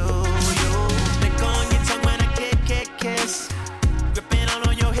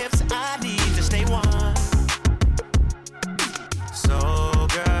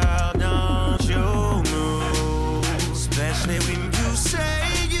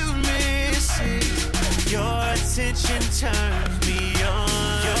 Attention turns me on.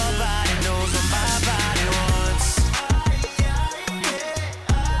 Your body knows what my body wants.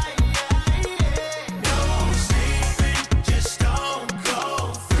 No sleeping, just don't go.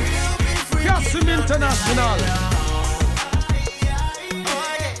 Feel me free. Cassim International.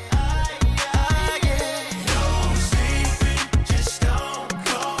 No sleeping, just don't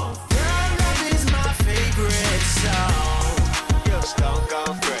go. Your love is my favorite song. You're stone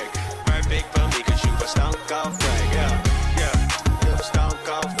cold freak. Perfect for me 'cause you a stone cold freak. Stone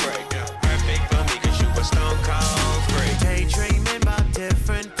cold freak. Perfect for me 'cause you a stone cold freak. Daydream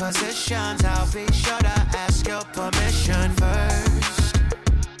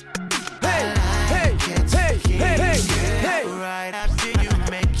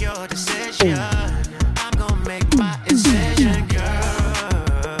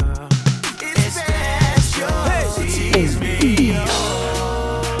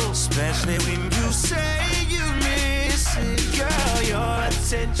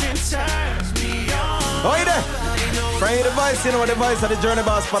Oh, you there? Pray the voice, you know the voice of the Journey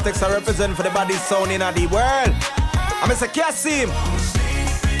Boss Patex I represent for the body sound in the world. I'm Mr. Cassim.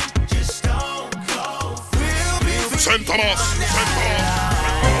 St. Thomas.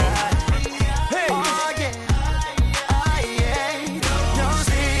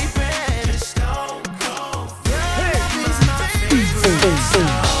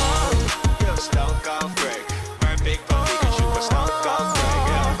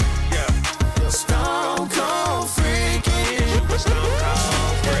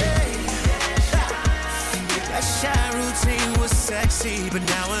 But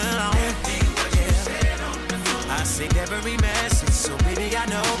now we're alone. I saved every message, so baby I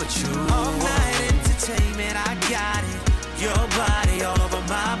know but you. All night entertainment, I got it. Your body all over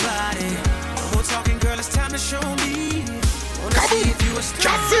my body. No more talking, girl, it's time to show me. Wanna see if you are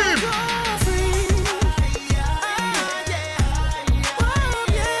still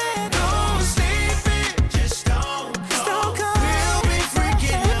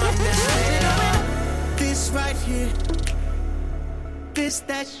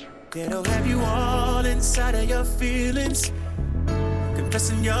that that'll have you all inside of your feelings,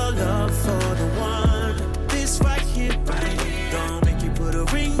 confessing your love for the one. This right here, don't make you put a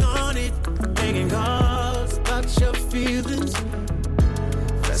ring on it, making calls about your feelings,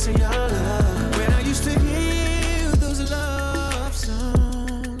 confessing your love. When I used to hear those love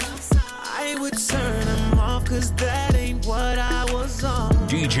songs, I would turn them off, cause that ain't what I was on.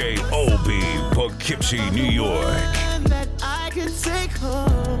 DJ Obi, Poughkeepsie, New York. That I can take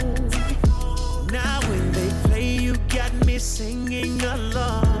home. Now when they play, you got me singing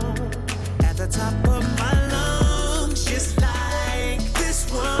along at the top of my lungs, just like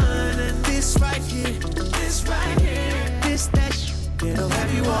this one and this right here, this right here, this that it'll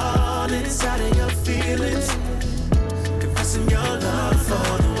have you all inside of your feelings, confessing your love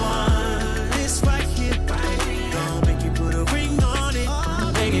for the one. This right here, don't make you put a ring on it,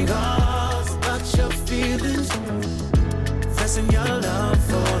 making calls about your feelings, confessing your love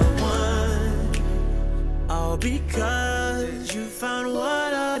for the one. All because you found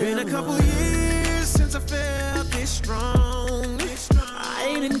what I been a couple years since I felt this strong.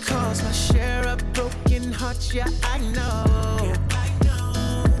 I didn't cause my share of broken hearts, yeah, I know.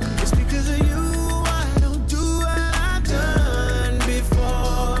 It's because of you I don't do what I've done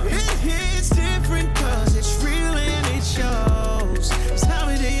before. It's different cause it's real and it shows. It's how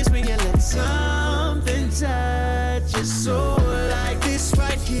it is when you let something touch your soul. Like this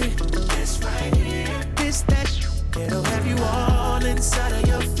right here, this right here, this that it'll have you all inside of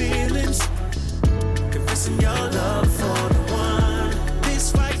your feelings, confessing your love for the one.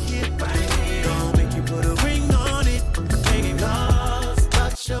 This right here, don't make you put a ring on it, making calls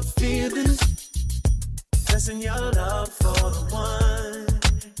about your feelings, confessing your love for the one.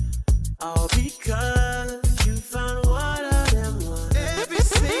 All because you found what I them want. Every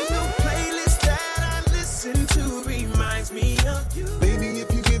single playlist that I listen to reminds me of you. Baby,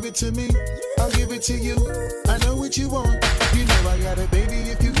 if you give it to me, I'll give it to you. I know what you want. You know I got it, baby.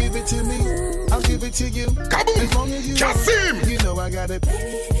 If you give it to me, I'll give it to you. As long as you Cassim! want, you know I got it. Baby,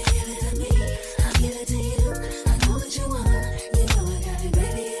 if you give it to me, I'll give it to you. I know what you want. You know I got it,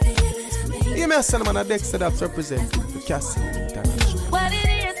 baby. If you give it to me. Yeah, me a Solomon a Dexter that's representing for Cassim Intl. What it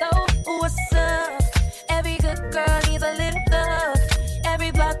is, oh, what's up? Every good girl needs a little love.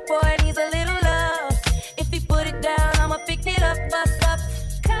 Every black boy needs a little love. If he put it down, I'ma pick it up.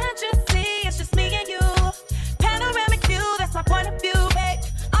 Can't you see it's just me and you? Panoramic view, that's my point of view, babe.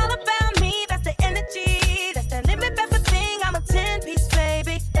 All about me, that's the energy. That's the limit, that's the thing. I'm a 10-piece,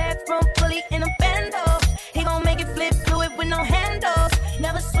 baby. That's from fully in a bando. He gon' make it flip, do it with no handles.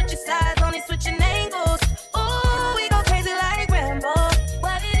 Never switching sides, only switching angles. Ooh, we go crazy like Rambo.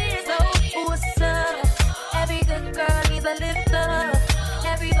 What it is, oh, what's up? Every good girl needs a little love.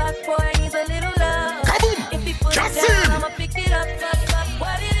 Every black boy needs a little love. If he put it down, I'ma pick it up.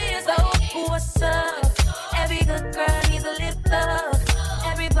 What it is, oh, what's up? Every good girl needs a little love.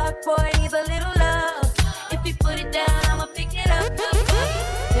 Every black boy needs a little love. If he put it down, I'ma pick it up.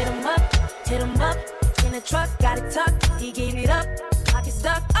 Hit him up, in the truck, got it tucked. He gave it up, I get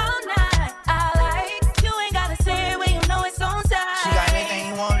stuck all night. I like, you ain't gotta say it when you know it's on side. She got anything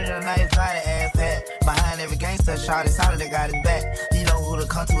you wanted, a nice body, ass fat. Behind every gangster shot, it's solid, they got his back. You know who to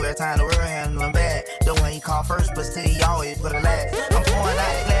come to every time the world handling bad. The one he call first, but still he always put a last. I'm pouring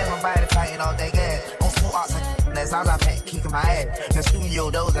out the glass, my body fighting all day gas. On school ops and that's all I pack, kicking my ass. In studio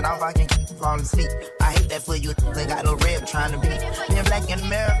doors and off I can keep falling asleep. I hate that for you, ain't got no rep trying to be. Being black in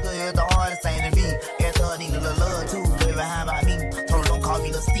America is the hardest thing to be. Every thug need a little love too, baby, how about me? Told her don't call me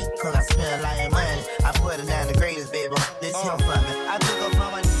the steep, cause I spend a lot of money. I put it down the greatest, baby, this here for me. I took her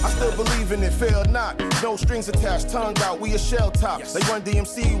from my I still believe in it. Fear not, no strings attached, tongue out, we a shell top. Yes. They run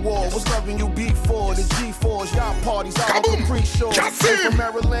DMC war, was loving you before the G4s, y'all parties, all Capri Shores. From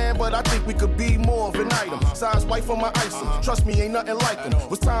Maryland, but I think we could be more of an item. Size white for my ice, trust me, ain't nothing like them.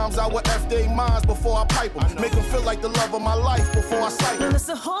 Was times I would F they minds before I pipe them. Make them feel like the love of my life before I sight them. And it's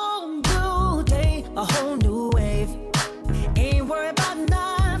a whole new day, a whole new wave. Ain't worried about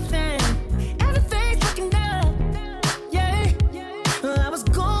nothing. Everything's looking up. Yeah. I was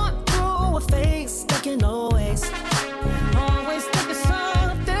going through a phase, stuck in always. Always thinking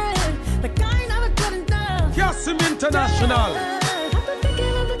something like I ain't never good enough. Cassim International. I've been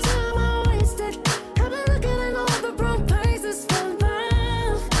thinking of the time I wasted. I've been looking in all the wrong places for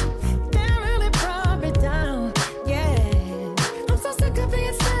love. That really brought me down. Yeah. I'm so sick of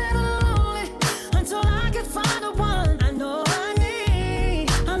being sad and lonely until I can find the one I know I need.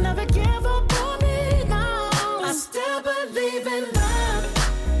 I'll never give up on me now. I still believe in love.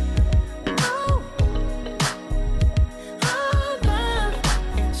 Oh, love.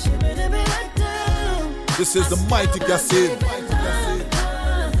 Shibby-dibby-da-doo. This is the mighty Cassim.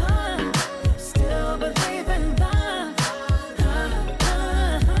 Still believe in love.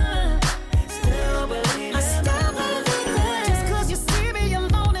 Still believe. I still believe it. Just 'cause you see me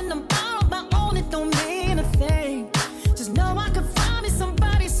alone and I'm out on my own, it don't mean a thing. Just know I can find me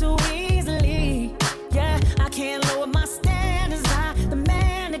somebody so easily. Yeah, I can't lower my standards high. The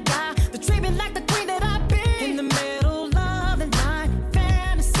man, the guy, the treat me like the queen that I've been. In the middle of the night,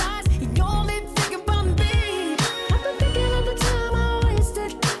 fantasize. He only thinking about me. I've been thinking of the time I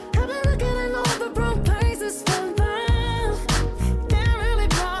wasted. I've been looking in all the wrong places for love. That really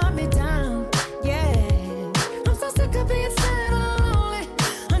brought me down. Yeah, I'm so sick of being sad and lonely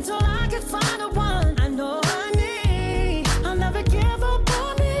until I can find the one I know I need. I'll never give up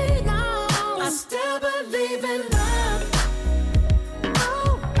on me now. I still believe in love.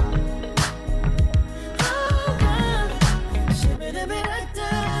 Oh, love.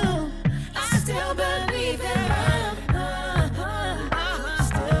 Shibby-dibby-da-doo. I still believe in love.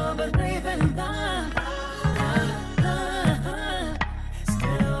 Still believe in love.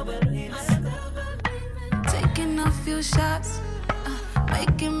 Still believe in. Taking a few shots,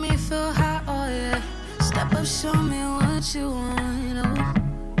 making me feel hot, oh yeah. Step up, show me what you want, oh.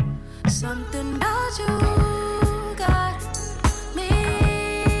 Something about you got me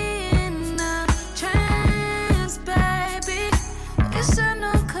in a trance, baby. It's a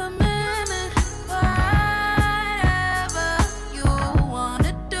no commitment, whatever you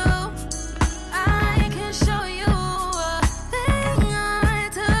wanna do. I can show you a thing I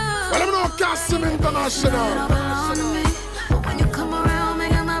do. Well, I'm not Cassim International. But when you come around,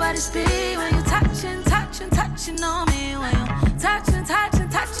 making my body speak. When you touching on me. When you touching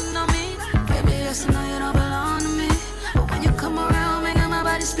on me. Baby, yes, I know you don't belong to me. But when you come around, making my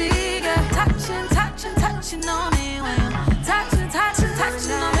body speak. Yeah. Touching on me. When you touching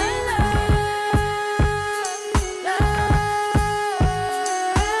on me.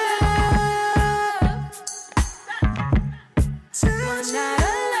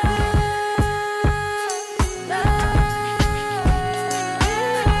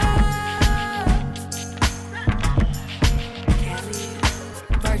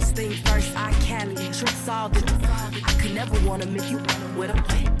 First thing first, I carry it. Tricks all the I could never wanna make you run with him.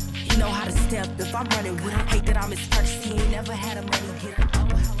 He know how to step if I'm running with him. Hate that I'm his first. He ain't never had a money hitter.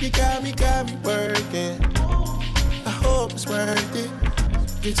 You got me working. I hope it's worth it.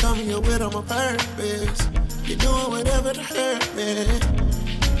 You told me you're with on my purpose. You're doing whatever to hurt me.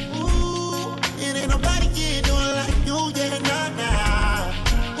 Ooh, it ain't nobody here doing like you, yeah, nah.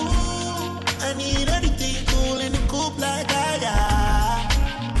 Ooh, I need everything cool in the coupe like I.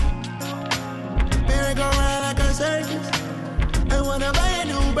 Merry-go round like a circus. I wanna buy a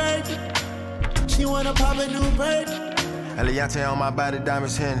new burger. She wanna pop a new bird. Eliante on my body,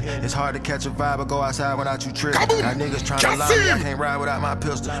 diamonds hidden. It's hard to catch a vibe or go outside without you tripping. Now niggas tryna lie me, I can't ride without my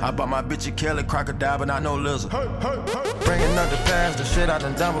pistol. I bought my bitch a Kelly crocodile, but not no lizard. Bringing up the past, the shit I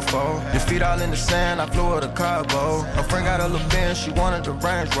done done before. Your feet all in the sand, I flew her to Cabo. Her friend got a little Benz, she wanted the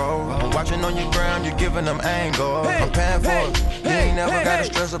Range Rover. I'm watching on your gram, you giving them angle. I'm paying for it. You ain't never gotta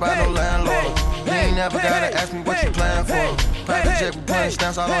stress about no landlord. You ain't never gotta ask me what you plan for. Private jet with plenty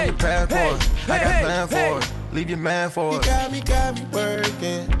stamps all on your passport. I got plan for it. Leave your man for it. You got me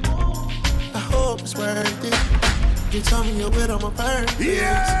working. I hope it's worth it. You told me you're with on my purpose.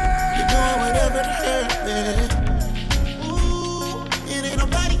 Yeah. You're doing whatever to hurt me. Ooh, it ain't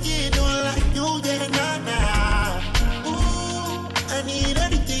nobody here doing like you, yeah, nah. Ooh, I need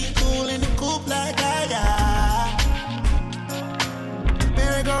everything cool in the coupe like I.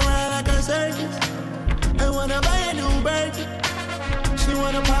 Merry-go round like a circus. I wanna buy a new burger. She wanna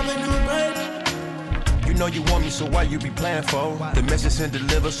wanna pop a new braid. You know you want me, so why you be playing for? The message and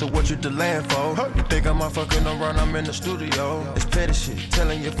deliver, so what you delaying for? You think I'm fucking around, I'm in the studio. It's petty shit,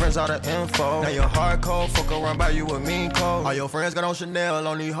 telling your friends all the info. Now you're hardcore, fuck around by you a mean code. All your friends got on Chanel,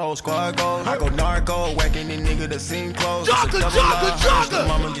 on these whole squad goes. I go narco, whacking these niggas that seem close. Jogger.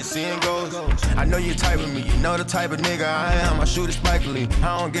 Mama, you seeing goes. I know you type with me, you know the type of nigga I am. I shoot it Spike Lee.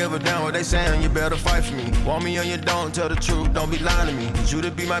 I don't give a damn what they saying, you better fight for me. Want me or you don't, tell the truth, don't be lying to me. Need you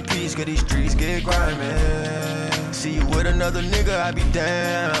to be my peace, cause these streets get grimy. See you with another nigga, I be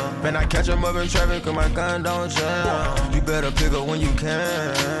down. Man, I catch him up in traffic, cause my gun don't jam. You better pick up when you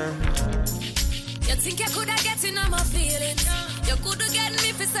can. You think you coulda get in on my feelings? You coulda get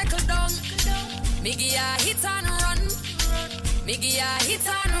me fi settle down. Me give ya hit and run. Me give ya hit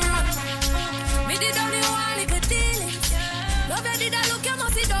and run. Me did only one little dealing. Love you did I look you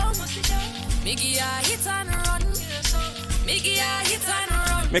must sit down. Me give ya hit and run. Me give ya hit and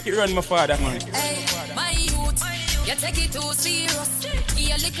run. Make it run, my father, man. Hey, my youth, you take it too serious.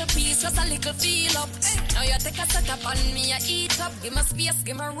 Give a little piece, just a little feel up. Now you take a set up on me, you eat up. Give me space,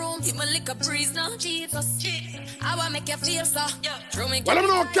 give me room, give me a little breeze now, Jesus. I wanna make you feel so. Well, I'm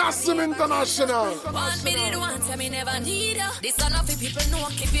not Cassim International. Want me did once, I me never need her. This enough if people know,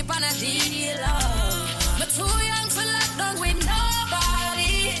 keep it on a deal. But too young for lockdown with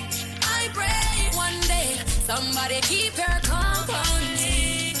nobody. I pray one day somebody keep her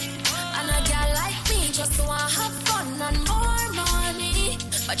company. And a girl like me just wanna have fun and more money.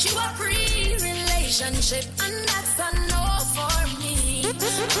 But you a pre-relationship and that's a no for me.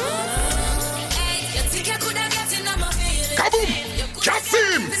 Hey, you think you coulda get in on my feelings? Kaboom!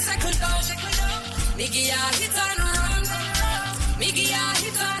 Cassim! Me give ya hit and run. Me give ya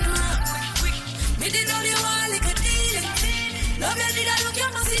hit and run. Me did only one little deal. Love you did I look you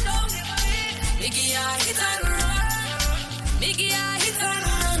must sit down. Me give ya hit and run. Me give ya hit and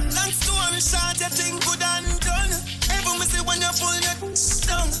run. Long story short, you think good and done. Every me see when you pull your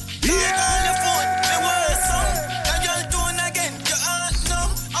tongue. Yeah! On your phone, the word song. Now you're doing again, you aren't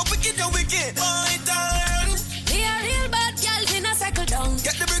numb. How wicked you wicked, boy, darn. Me a real bad girl in a cycle down.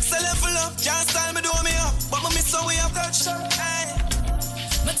 Get the bricks a level up, can't style me do me up. But me miss how we have touched. Hey.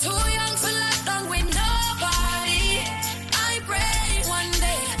 But too young for lockdown with nobody. I pray one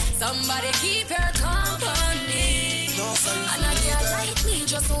day somebody keep her company. And a girl like me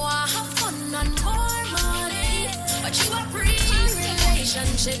just wanna have fun and more money. But you a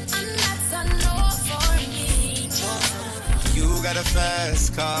pre-relationship and that's a no for me. You got a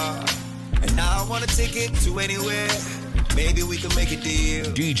fast car, and I want a ticket to anywhere. Maybe we can make a deal.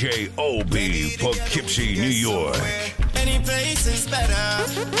 DJ OB, Poughkeepsie, New York. Any place is better.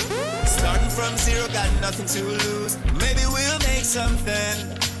 Starting from zero, got nothing to lose. Maybe we'll make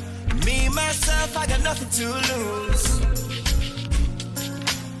something. Me, myself, I got nothing to lose.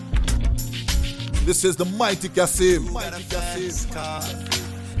 This is the mighty Cassim.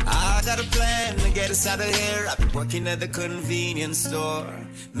 I got a plan to get us out of here. I've been working at the convenience store.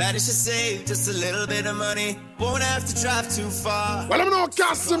 Managed to save just a little bit of money. Won't have to drive too far. Well, I'm not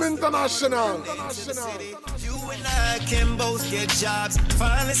Cassim International. You and I can both get jobs.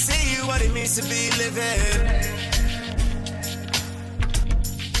 Finally see what it means to be living.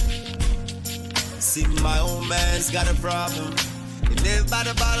 See, my old man's got a problem. He live by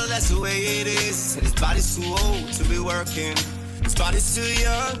the bottle, that's the way it is. His body's too old to be working. His body's too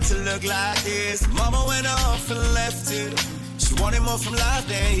young to look like this. Mama went off and left it. She wanted more from life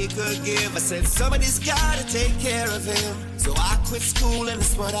than he could give. I said, somebody's gotta take care of him. So I quit school and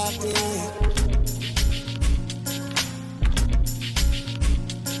that's what I did.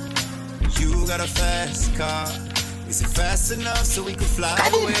 You got a fast car. Is it fast enough so we can fly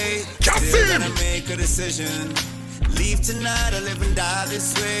away? Still gotta make a decision. Leave tonight or live and die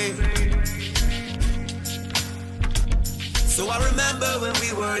this way. So I remember when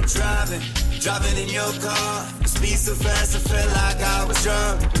we were driving in your car. The speed so fast I felt like I was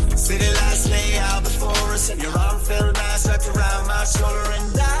drunk. City lights lay out before us, and your arm felt nice wrapped around my shoulder,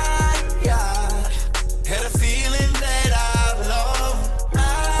 and I had a feeling that I belong.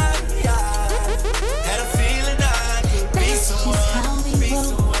 Had a feeling I could be someone, be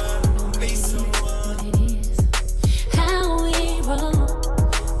someone, be someone. How we roll,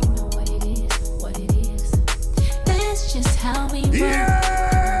 you know what it is. That's just how we roll. Yeah!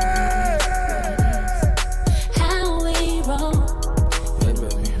 How we roll, you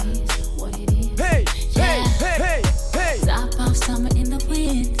know what it is. Hey, hey, hey, hey, hey. Top off summer in the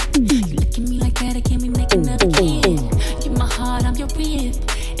wind.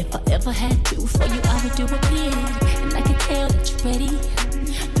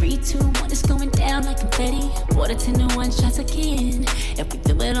 Water 10 to 1 shots again. If we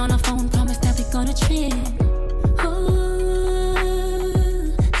do it on the phone, promise that we gonna trend. Ooh,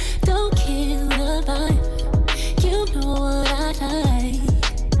 don't kill the vibe. You know what I like,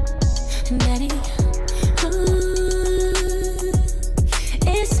 Daddy. Ooh,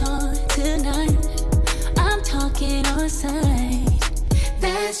 it's on tonight. I'm talking on sight.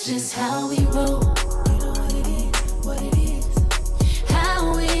 That's just how we roll. You know what it is, what it is.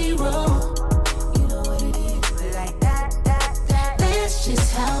 How we roll. You know what it is. Like that. That's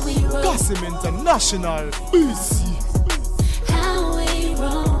just how we roll. Cassim International, busy. How we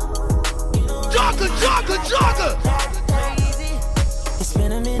roll. Jogger. It's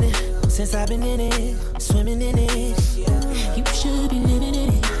been a minute since I've been in it, swimming in it. You should be living in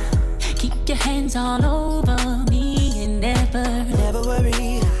it. Keep your hands all over me and never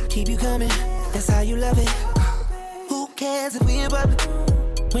worry. Keep you coming. That's how you love it. Who cares if we're public?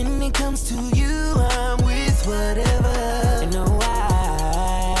 When it comes to you, I'm with whatever. You know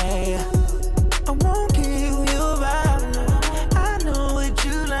why? I won't kill your vibe. I know what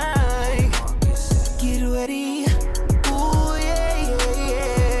you like. Get ready. Ooh,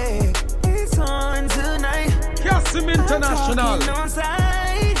 yeah. It's on tonight. Cassim International.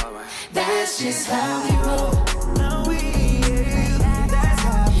 That's just how we roll.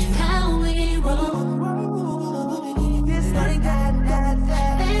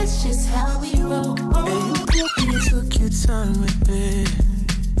 That's just how we roll. Hey, you took your time with me.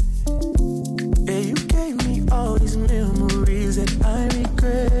 Hey, you gave me all these memories that I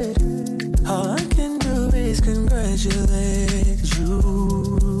regret. All I can do is congratulate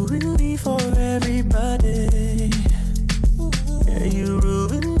you and me for everybody. Yeah, you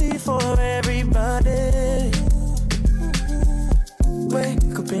ruined me for everybody.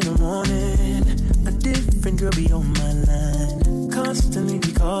 Wake up in the morning, a different girl be on my line. Constantly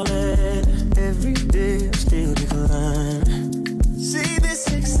be calling, every day I still decline. See, this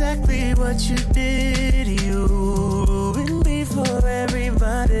exactly what you did. You ruined me for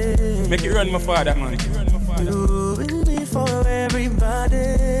everybody. Make it run, my father, man. You ruined me for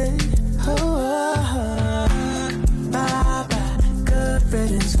everybody. Bye-bye, good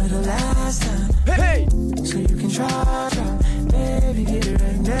riddance for the last time. Hey! So you can try, baby, get it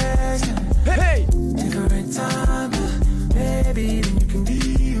right next time. Hey! Different time, baby, then you can be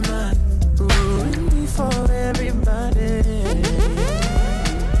mine. Ruin me for everybody.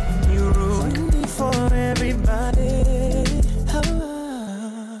 You ruin me for everybody.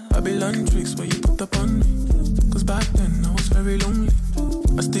 Babylon tricks where you put up on me. Cause back then I was very lonely.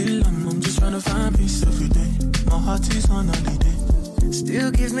 But still I'm just trying to find peace every day. My heart is on holiday.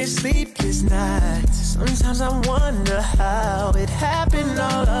 Still gives me sleepless nights. Sometimes I wonder how it happened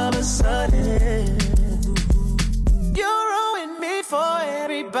all of a sudden. You ruined me for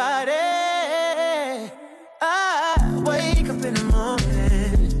everybody. I wake up in the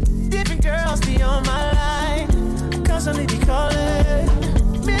morning, different girls be on my line, constantly be calling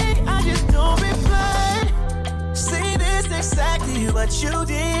me, I just don't reply. See, this exactly what you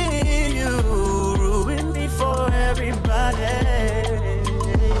did. You ruined me for everybody.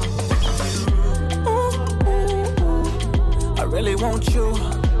 I really want you,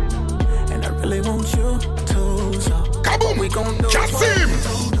 and I really want you too. So what we gon' do? Cassim!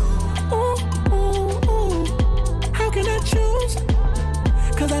 How can I choose?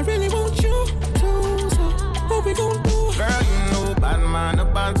 Cause I really want you too. So what we gon' do? Girl, you know bad man a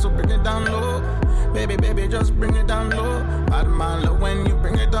bad, so bring it down low. Baby, just bring it down low. Bad man love when you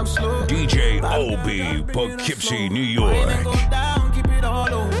bring it up slow. DJ OB, Poughkeepsie, New York. Go down, keep it all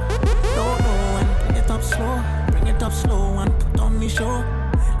low. Don't know and bring it up slow. Bring it up slow and put on me show.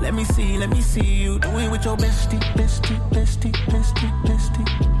 Let me see you do it with your bestie.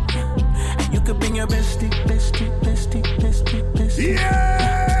 And you could bring your bestie.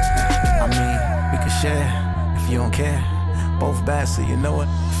 Yeah! I mean, we could share if you don't care. Both bad, so you know what?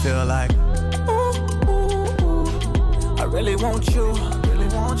 Feel like I really want you,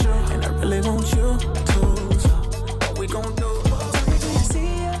 and I really want you too. So what we gon' do?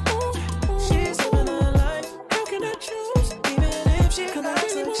 She's living her life. How can I choose? Even if she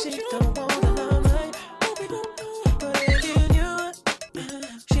cries, she don't want the limelight. But if you knew it,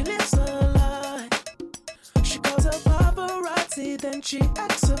 she lives a lie. She calls her paparazzi, then she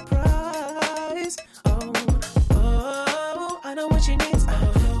acts surprised. Oh, I know what she needs.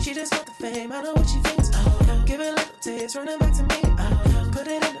 She just want the fame. I know what she thinks. Give it little taste, running back to me. Put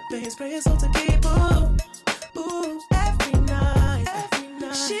it in the face, pray it's all to keep. Ooh, every night.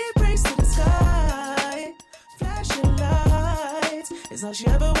 She prays to the sky, flashing lights. It's all she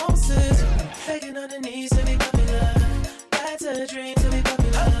ever wants is begging on her knees to be popular. Bad That's a dream to be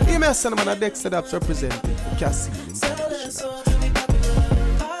popular. He may send him a Dexter that's representing Cassim International. To be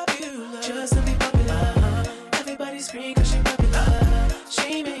popular, popular, just to be popular. Everybody scream 'cause she popular.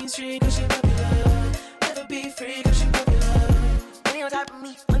 She mainstream 'cause she popular. Never be free 'cause she popular. Money on top of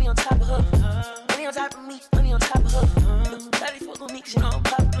me, money on top of her. Money on top of me, money on top of her. Daddy fuck on me 'cause you know I'm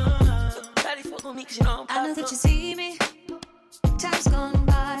popular. Daddy fuck on me 'cause you know I'm popular. I know that you see me. Time's gone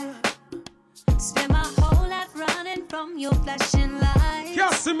by. Spend my whole life running from your flashing lights.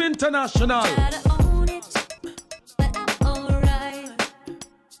 Cassim International. Try to own it, but I'm alright.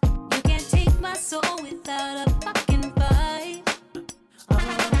 You can't take my soul without a fucking fight. I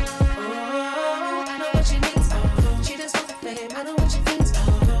know what she needs. She just wants a fame. I know what she thinks.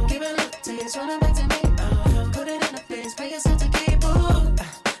 Give it up to you, running back to me. Put it in her face, pay yourself to keep.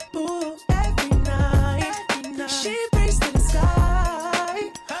 Ooh, every night. She breaks to the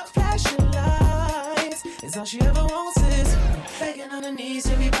sky. Flashing lights is all she ever wants is begging on her knees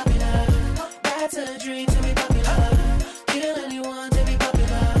to be popular. That's a dream to be popular. Kill anyone to be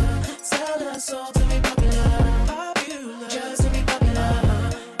popular. Sell her soul to be popular. Popular, just to be popular.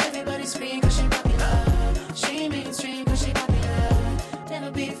 Everybody scream 'cause she popular. She mainstream 'cause she popular.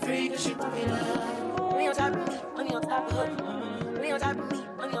 Never be free 'cause she popular. Money on top of me, money on top of her. Money on top of me,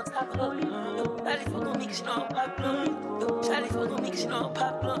 money on top of her. Daddy fuck on me 'cause you know I'm popular. Daddy fuck on me 'cause you know I'm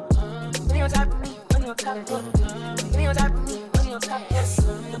popular. Money on top of me, money on top of her. Money on top of me, money on top of her.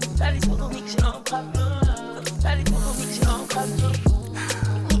 Daddy fuck on me 'cause you know I'm popular. Daddy fuck on me 'cause you know I'm popular.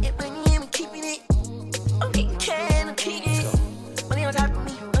 Me and money, I'm keeping it. I'm getting can, I'm keeping it. Money on top of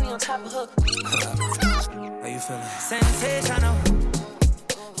me, money on top of her. How you feeling? Sensational.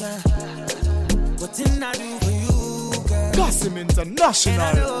 Yeah. What didn't I do for you, girl? Cassim International.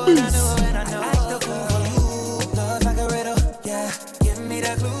 I know. Act the fool for you. Love like a riddle. Yeah. Give me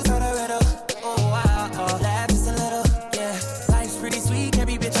the clues for the riddle. Oh, wow. Laugh just a little. Yeah. Life's pretty sweet.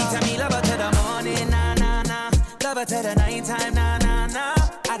 Every bitch you tell me love her to the morning. Nah, nah, nah. Love her to the nighttime. Nah, nah, nah.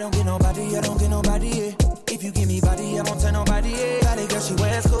 I don't get nobody. I don't get nobody. Yeah. If you give me body, I won't tell nobody. Yeah. Valley girl, she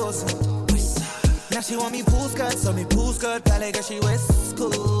wears clothes. Now she want me pool skirt, so me pool skirt. Valley girl, she wears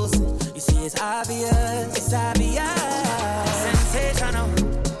schools. You see, it's obvious. It's obvious. Sensational.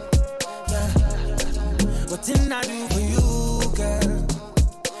 Yeah. What didn't I do for you, girl?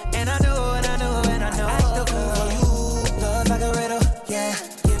 And I know, and I know, and I know. Act the fool for you. Love like a riddle. Yeah.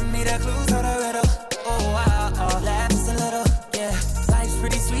 Give me the clues for the riddle. Oh, wow. Laugh just a little. Yeah. Life's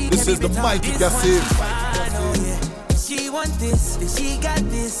pretty sweet. This is the mighty Cassim. She want this, and she got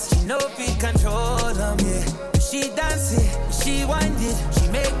this. She know if we control them, yeah. She dance it, she wind it. She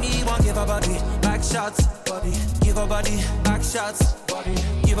make me want give her body back shots, body. Give her body back shots, body.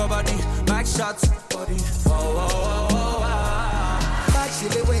 Give her body back shots, body. Oh, oh, oh, oh, oh. Back she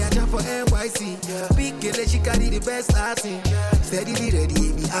the way I jump for NYC. Big girl, she carry the best I've seen. Steadily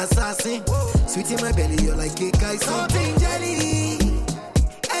ready, me assassin. Sweet in my belly, you're like cake icing. Something jelly,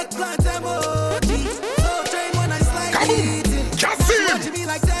 eggplant emoji. So train when I slide it. Cassim! Watch me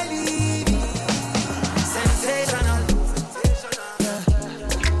like jelly. Sensational. Yeah.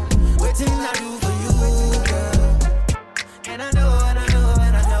 What did I do for you, girl? And I know, and I know,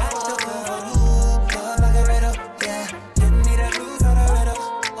 and I know. Act the fool for you. Love like a riddle, yeah. Give me the clues for the riddle.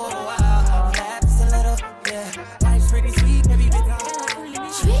 Oh, wow. Laugh just a little, yeah. Life's pretty sweet, baby.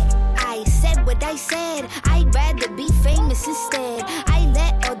 I said what I said. I'd rather be famous instead. I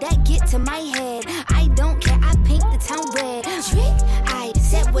let all that get to my head. I don't care, I paint the town red. I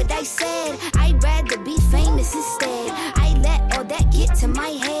said what I said. I'd rather be famous instead. I let all that get to my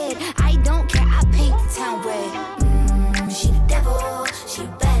head. I don't care, I paint the town red. She the devil, she a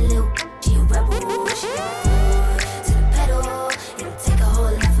bad little, she a rebel. She a fool to the pedal. It'll take a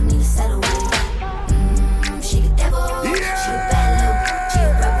whole lot for me to settle with. She the devil, she a bad little, she a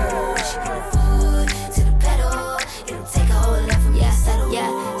rebel. She put her foot to the pedal. It'll take a whole lot for me to settle with.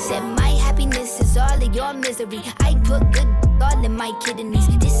 Yeah, said my happiness is all of your misery. I put good all in my kidneys.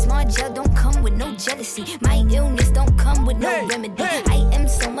 This small gel don't come with no jealousy. My illness don't come with no remedy. I am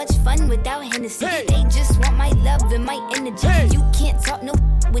so much fun without Hennessy. They just want my love and my energy. You can't talk no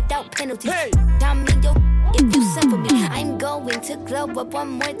without penalties. Down me yo if you suffer me. I'm going to glow up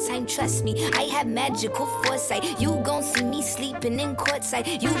one more time, trust me. I have magical foresight. You gon' see me sleeping in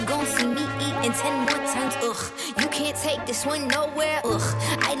courtside. You gon' see me eating 10 more times. Ugh, you can't take this one nowhere. Ugh,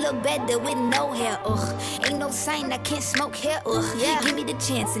 I look better with no hair. Ugh, ain't no sign I can't smoke hair. Ugh, give me the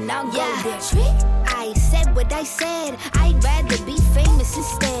chance and I'll go there. I said what I said. I'd rather be famous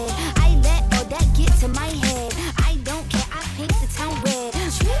instead. I let all that get to my head. I don't care, I paint the town red.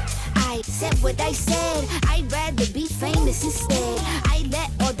 I said what I said. I'd rather be famous instead. I let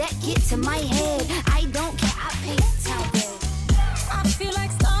all that get to my head. I don't care, I paint the town red. I feel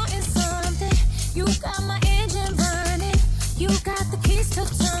like starting something. You got my engine burning. You got the keys to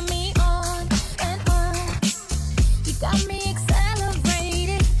turn me on and on. You got me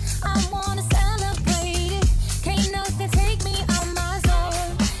accelerated. I wanna celebrate it. Can't nothing take me out my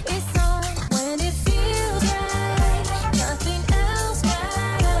zone. It's on when it feels right. Nothing else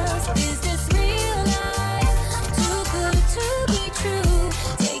matters. Is this real life? Too good to be true.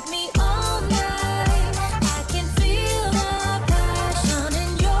 Take me all night. I can feel the passion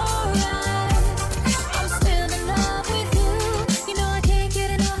in your eyes. I'm still in love with you. You know I can't get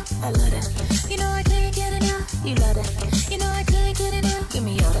enough. I love that. You know I can't get enough. You love that. You know I can't get enough. Give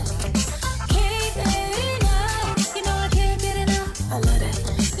me all that. Can't get enough. You know I can't get enough. I love that.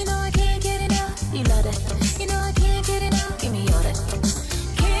 You know I can't get enough. You love that. You know I can't get enough. Give me all that.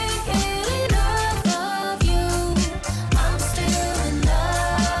 Can't get enough of you. I'm still in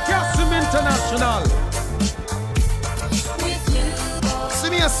love Cassim International. with you, boy. See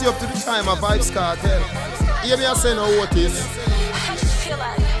me as you up to the time of Vibes Cartel. Hear me say no what is. I just feel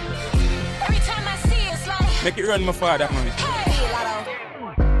like every time I see it's like Make it run my father, man.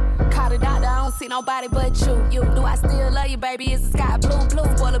 Call the doctor, I don't see nobody but you. Do I still love you, baby? Is the sky blue?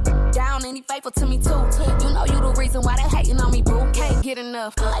 Boil a down and he faithful to me too. You know you the reason why they hating on me, boo. Can't get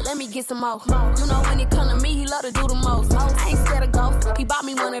enough, like let me get some more. You know when it come to me, he love to do the most. I ain't scared of ghosts, he bought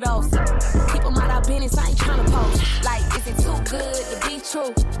me one of those. Keep him out our business, I ain't tryna post. Like, is it too good to be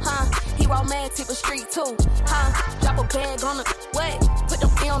true? Huh? He romantic but street too. Huh? Drop a bag on the what? Put them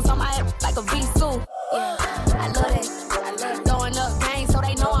films on my ass like a V-suit. Yeah, I love that. I love throwing up games so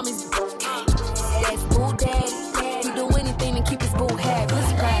they know I'm his. That's boo daddy. He do anything to keep his boo happy.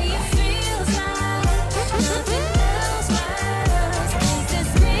 Let's play. it feels like nothing else matters. Is this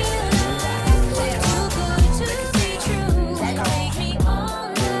real life? Too good to be true. Take me all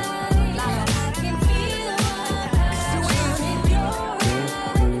night. I can feel the passion in your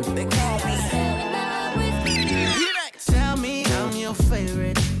eyes. They call me. Tell me I'm your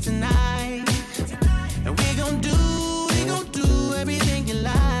favorite tonight. And we gon' do everything you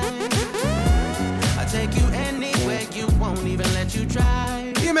like. I'll take you anywhere you won't even let you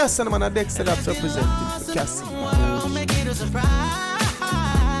try. Hear me say man a Dexter that's representing for Cassim. I'll make it a surprise.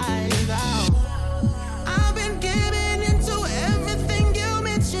 I've been giving into everything you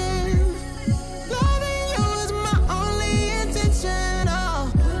mentioned. Loving you is my only intention.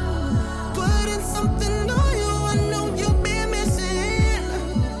 Oh, putting something on you, I know you've been missing.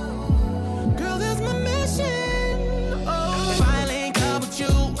 Girl, that's my mission. Oh, if I link up with you,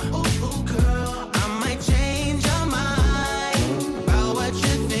 girl, I might change your mind about what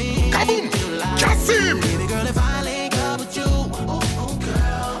you think. You like. Cassim! Baby girl, if I link up with you,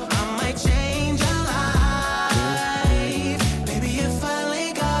 girl, I might change your life. Baby, if I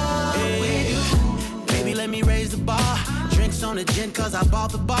link up with you, baby, let me raise the bar. Drinks on the gin, cause I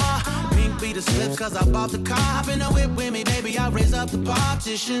bought the bar. Pink beat the slips, cause I bought the car. Hop in the whip with me, baby, I'll raise up the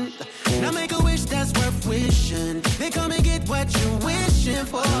partition. Now make a wish that's worth wishing. Then come and get what you're wishing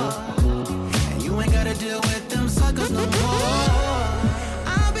for. And you ain't gotta deal with them suckers no more.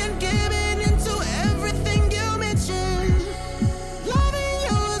 I've been giving into everything you mentioned. Loving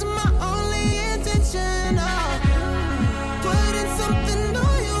you is my only intention. Oh, putting something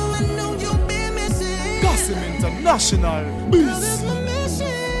on you, I know you've been missing. Cassim International. Girl, that's my mission.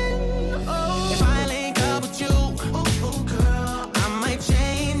 Oh, if I link up with you, girl, I might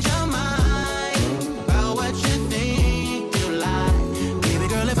change your mind about what you think you like. Baby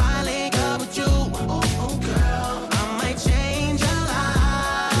girl, if I link up with you, girl, I might change your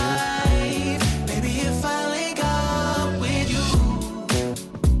life. Baby, if I link up with you.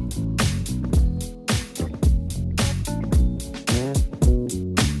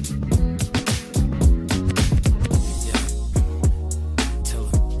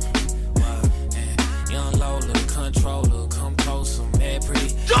 Young Lola, controller, come closer, mad pretty.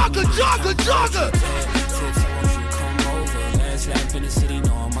 Jogger!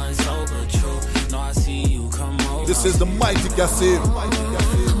 This is the mighty Cassim.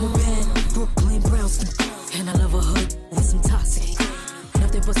 Brooklyn, Brownston, and I love a hood with some toxic.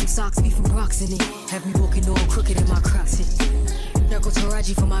 Nothing but some socks, beef and rocks in it. Have me walking all crooked in my Crocs. Narco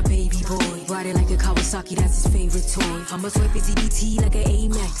Taraji for my baby boy. Ride it like a Kawasaki, that's his favorite toy. I'ma swipe his EBT like an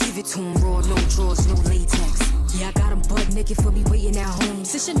Amex. Give it to him raw, no drawers, no latex. Yeah, I got him butt naked for me waiting at home.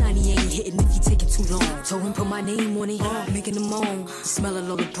 Since your 90 ain't hitting if you taking too long. Told him put my name on it, making him moan. Smell of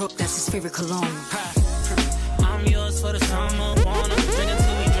Lola Brooke, that's his favorite cologne. I'm yours for the summer, wanna drink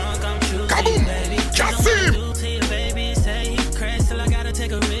until we drunk, I'm choosing, baby. Cassim! Do to you, baby, say you crash till I gotta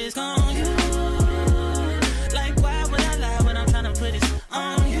take a risk on you. Like, why would I lie when I'm tryna put this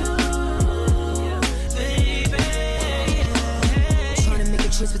on you, baby?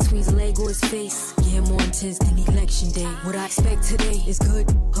 choice between his leg or his face. Yeah, more intense than election day. What I expect today is good.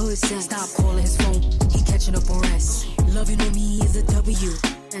 Hood said, stop calling his phone. He catching up on rest. Loving on me is a W.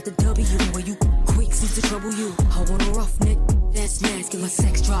 At the W, where you quick seems to trouble you. I want a rough neck, that's masculine. My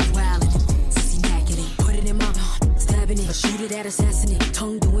sex drive wild and it's immaculate. Put it in my mouth, stabbing it. I shoot it at assassinate.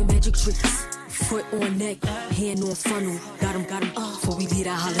 Tongue doing magic tricks. Foot on neck, hand on funnel. Got him, before we leave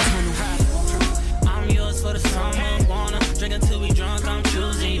that hollow tunnel. I'm yours for the summer. Wanna drink until we drunk. I'm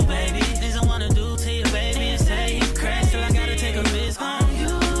choosing you, baby. Things I wanna do to you, baby. And say you crash till I gotta take a risk on you.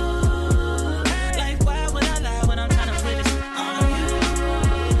 Like, why would I lie when I'm trying to put this on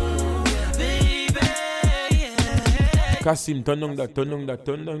you, baby? Yeah. Cassim, turn on that.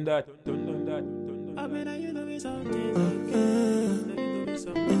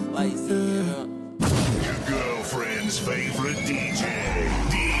 Your girlfriend's favorite DJ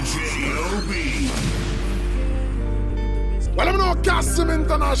OB. Well, I'm not Cassim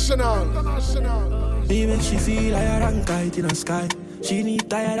International. Me make she feel like a rank kite in the sky. She need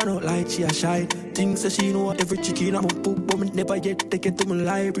tired and not like she a shy. Thinks that she know every chicken I'm a poop, but me never yet take it to my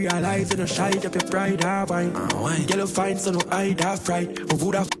life. Realize in a shy up your pride, have wine. Yellow fine, so no I have fright. But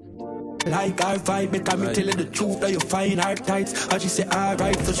would have like I fight, because me tell her the truth that you find her tights. And she say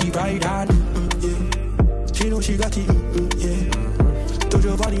alright, so she ride on. Yeah. She know she got it, yeah. Touch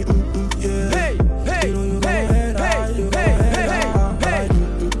your body, yeah. Hey, hey, you know you got my head high, you got my head high,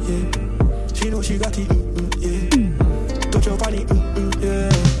 yeah. She know she got it, yeah. Touch your body, yeah.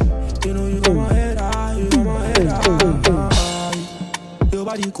 You know you got my head high, you got my head high. Your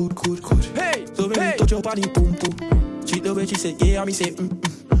body good. Hey, so baby, touch your body, boom. She the way she say, yeah, me say,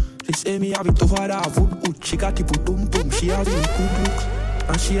 She say me have it tougher than a wood. She got the boom. She have it good look.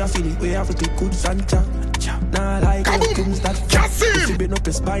 And she a feel it, we have to be good Santa. Nah, like all things that fat. She been up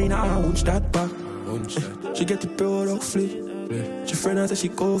her spine and hunch that back. She get the proud of flip. She friend her say she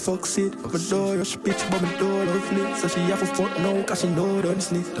go fuck it. My door rush bitch, but my door don't flip. So she have a front now, cause she know don't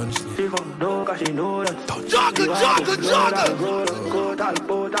snitch. She fuck no, cause she know that. Juggle. Go that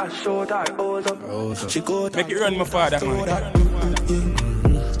boat, that show, that hold up. She go make it run my father, man.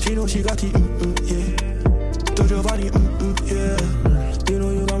 She know she got it, yeah. Touch your body, yeah. You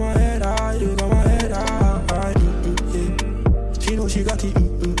know you got my head high, yeah. She know she got it,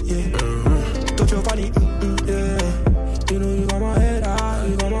 yeah. Touch your body, yeah. You know you got my head high,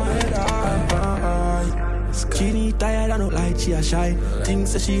 She need tired, I don't like she a shy.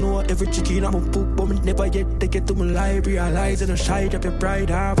 Thinks that she know every chicken I'm a poop, but me never yet take it to my life. Realize in a shy, up your pride,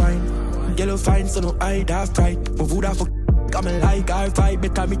 have wine. Yellow fine, so no I have fright. But would I fuck I'm like I vibe,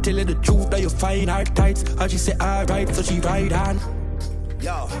 because me tell her the truth that you find her tights. And she say alright, so she ride on.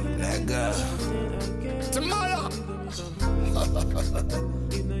 Yo, that girl. Tomorrow.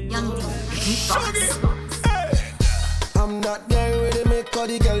 Young D. Hey. I'm not there with the make all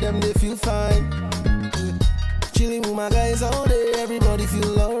the girl them they feel fine. Chilling with my guys all day, everybody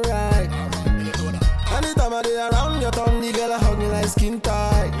feel alright. Anytime I day around your tongue, the girl a hug me like skin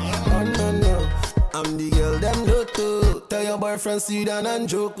tight. Oh no. I'm the girl them do too. Tell your boyfriend sit down and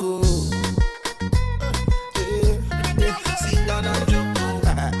joke. Sit down and joke.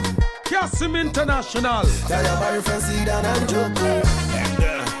 Cassim International. Tell your boyfriend sit down and joke.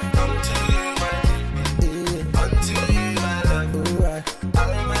 Until you my love.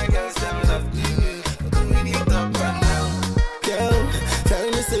 All my girls them love you. We need up right now. Girl, tell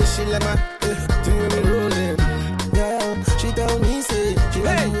me say she let my do me rolling. Yeah, she tell me say she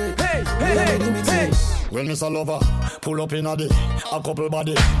let me wait. Hey. When Miss a lover, pull up in a day, a couple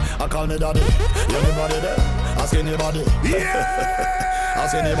body, I call me daddy. Anybody there? Ask anybody. Yeah.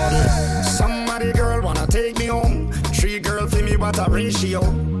 Ask anybody. Somebody girl wanna take me home. 3 girl for me, what a ratio.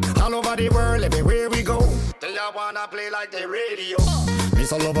 All over the world, everywhere we go. They all wanna play like the radio.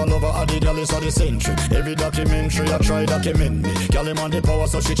 Miss a lover, I the girl is of the century. Every documentary I try document me. Girl him on the power,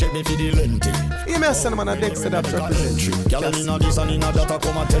 so she check me for the lengthy. You may send man a Dexter that represent. Girl in a this and in a that,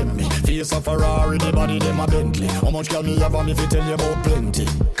 come and tell me. Face a Ferrari, the body them a Bentley. How much girl me have on me fi tell you about plenty.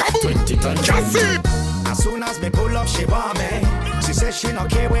 20 times. As soon as me pull up, she want me. She says she no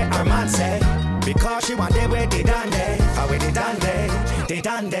care where her man say. Because she want they where they done they. How where they done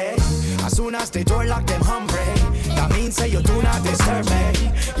they. As soon as the door lock them hungry. That means say you do not disturb me.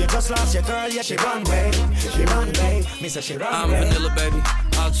 You just lost your girl, yeah, she run away. Me say she run away. I'm vanilla, baby.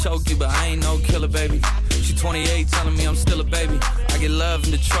 I'll choke you, but I ain't no killer, baby. She 28, telling me I'm still a baby. I get love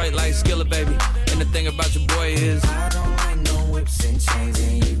in Detroit like Skilla, baby. And the thing about your boy is I don't like no whips and chains,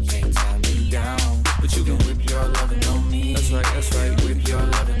 and you can't tie me down. But you can whip your lovin' on me. That's right, whip your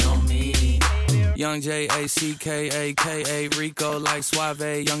lovin' on me. Young J-A-C-K-A-K-A, Rico like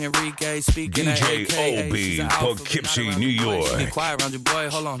Suave, Young Enrique, speaking at DJ AKA. She's an OB, alpha, but not Poughkeepsie, around New your boy. She be York. quiet around your boy,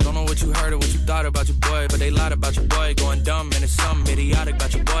 hold on. Don't know what you heard or what you thought about your boy, but they lied about your boy, going dumb, and it's something idiotic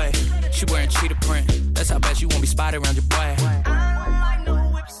about your boy. She wearing cheetah print, that's how bad you won't be spotted around your boy.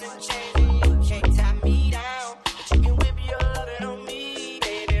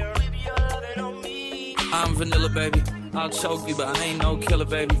 I'm vanilla, baby. I'll choke you, but I ain't no killer,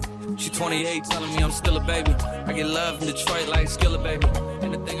 baby. She 28, telling me I'm still a baby. I get love in Detroit like Skilla, baby.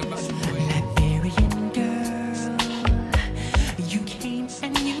 And the thing about you, boy. Liberian girl, you came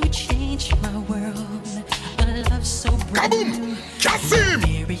and you changed my world. A love so brand new.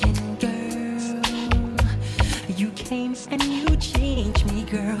 Liberian girl, you came and you changed me,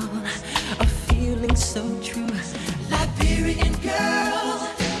 girl. A feeling so true. Liberian girl,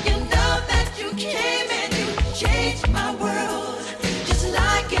 you know that you came and you changed my world, just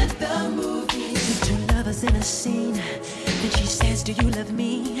like in the movies. Two lovers in a scene, then she says, do you love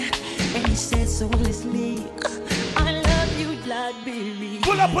me? And he says so honestly, I love you, Liberia.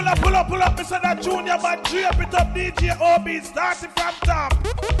 Pull up, Mr. That Junior man, drip it up, DJ OB, starting from top.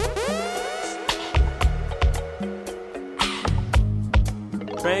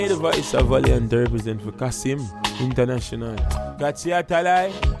 Pray the voice of Valiant represent for Cassim International. Got you a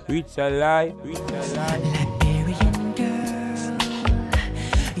lie, reach a lie, reach a lie. Liberian girl,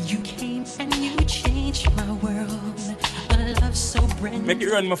 you came and you changed my world. A love so brand new. Make it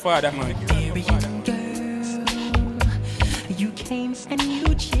run, my father, man. Liberian girl, you came and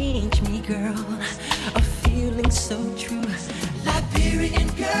you changed me, girl. A feeling so true. Liberian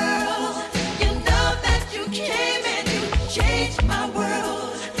girl, you know that you came and you changed my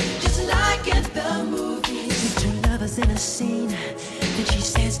world, just like in the movies. Two lovers in a scene, then she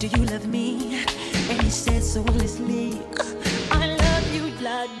says, do you love me? And he says so honestly, I love you,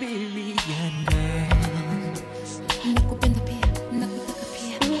 Liberian girl. Knock up in the pier, knock up the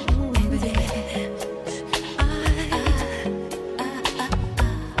pier.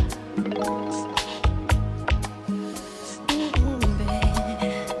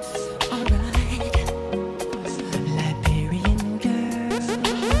 Liberian girl,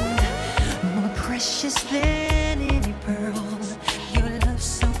 more precious than any pearl. Your love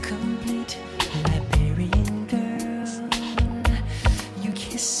so complete. Liberian girl, you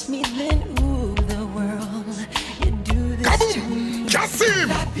kiss me then ooh the world. You do this to me.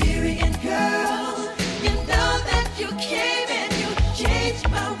 Liberian girl, you know that you came and you changed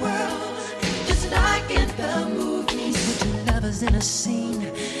my world, just like in the movies. Two lovers in a scene,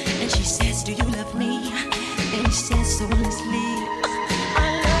 and she says, do you love me? And he says so honestly, I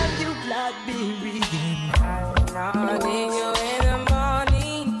love you, Liberian. I need you in the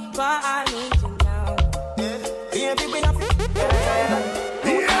morning, but I need you now. Baby, we have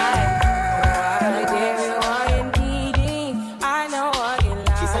I gave you all you needed. I know what you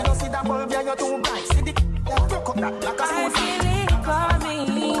like. She said you see that bulb, yeah, you're too bright. See the broke up that like a I feel it coming.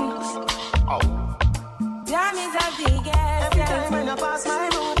 Damn it, I think every time when you pass my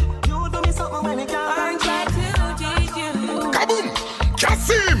road, you do me something when you can't. I'm trying to teach you. Kaboom!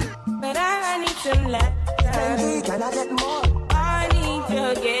 Cassim! But I need some love. Baby, can I get more? I need to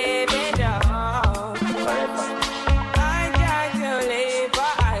give it all. I try to live,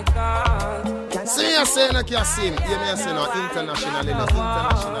 but I can't. See you saying a Cassim, you may say no internationally.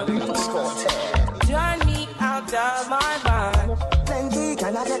 Turn me out of my mind. Plenty,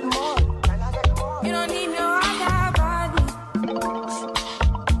 can I get more? You don't need no other body.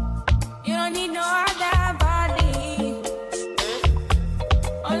 You don't need no other body.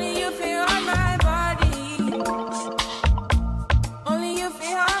 Only you feel on my body. Only you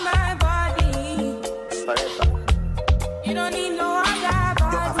feel on my body. You don't need no other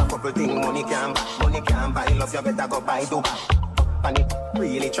body. You have a couple things money can buy. Love you better go buy Dubai. And it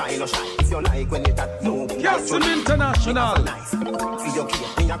really try no shy. If you like when it at no. Cassim International. Nice. Feel your key,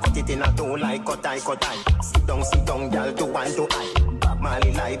 me a cut it in a two like cut eye. Sit down, girl, do one to eye. Bob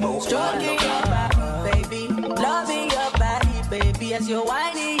Marley like both. Stroking your body, baby. Loving your body, baby. As you're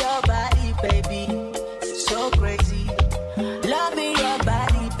whining your body, baby. So crazy. Loving your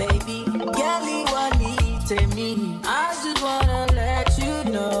body, baby. Girl, you want me. I just wanna let you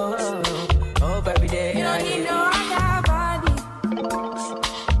know. Oh, every day. You don't need no other body.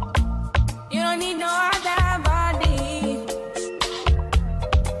 You don't need no other body.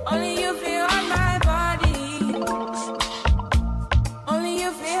 Only you feel on my body. Only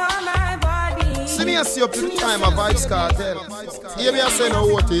you feel on my body. See me see up to the time of Vibes Cartel. Hear me say no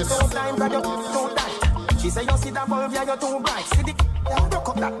what is. She say you see that bulb, yeah, you're too bright. See the broke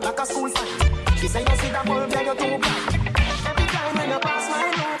up that like a school fight. She say you see that bulb, yeah, you're too bright. Every time when you pass my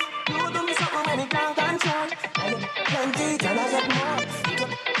road, you do me something when it plenty, can I get more?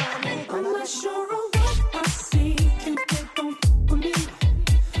 I'm not sure of what I see. Can they don't for me?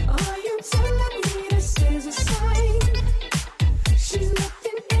 Are you telling me this is a sign? She's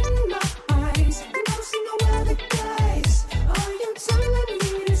looking in my eyes, and I see no other guys. Are you telling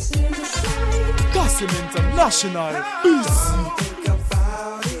me this is a sign? Cassim International. Peace. Think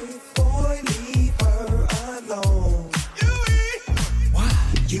about it, boy, leave her alone. Why?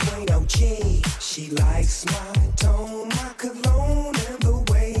 You ain't OG. She likes my tone, my cologne, and the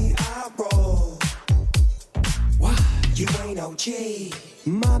way I roll. Why? You ain't OG.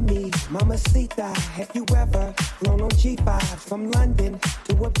 Mommy, mamacita, have you ever flown on G5 from London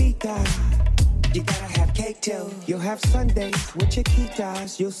to Ibiza? You gotta have cake too. You'll have Sundays with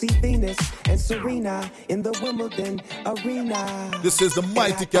Chiquitas. You'll see Venus and Serena in the Wimbledon arena. This is the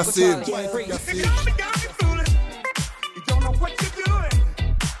mighty Cassim. Yeah. You don't know what you're doing.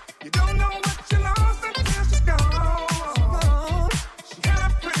 You don't know what you lost until she's gone. She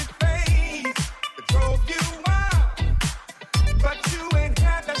had a pretty face that drove you wild, but you ain't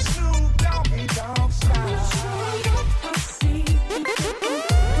had that Snoop Doggy Dogg style.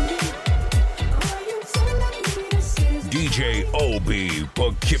 DJ Obi,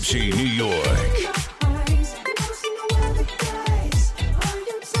 Poughkeepsie, New York.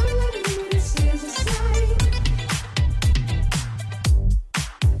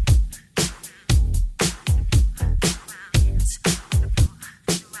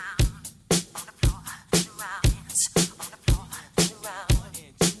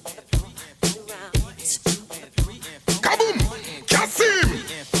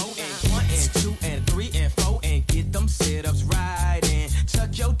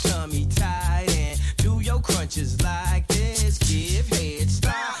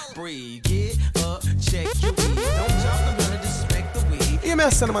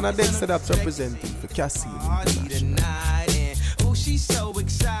 Man, I then set up representing for Cassim Intl. Oh, she's so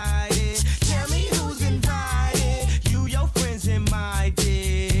excited. Tell me who's invited. You, your friends, and my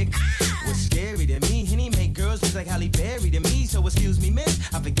dick. What's scary to me? Henny make girls look like Halle Berry to me. So excuse me, miss,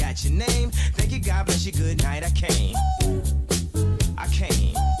 I forgot your name. Thank you, God bless you, good night. I came.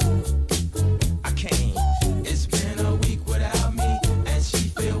 It's been a week without me, and she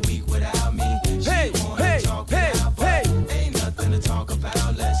feel weak without me. She wanna talk without, but ain't nothing to talk about.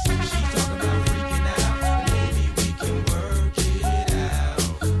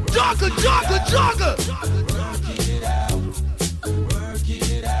 Jogger.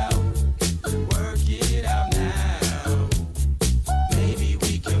 Work it out now. Maybe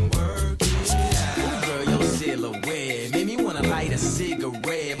we can work it out. Girl, your silhouette made me wanna light a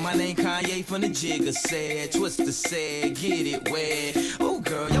cigarette. My name Kanye from the Jigger said, Twister said, get it wet. Oh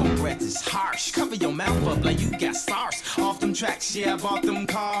girl, your breath is harsh. Cover your mouth up like you got SARS. Off them tracks, yeah, I bought them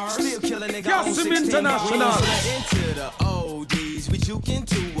cars. Still kill a nigga on 16 International. Into the oldies, we juke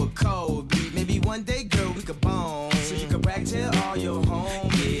into a cold beat. Maybe one day, girl, we could bone. So you could brag tell all your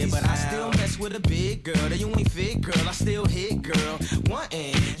homies. Yeah, but I still mess with a big girl. That you ain't fit, girl. I still hit, girl. One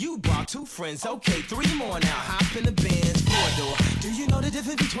end, you brought two friends. Okay, three more now. Hop in the Benz, 4-door. Do you know the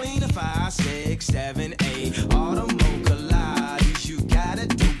difference between a 5, 6, 7, 8? Automo collide. You gotta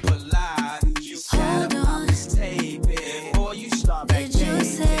do polite. You gotta pop this tape in. Or you start back Did you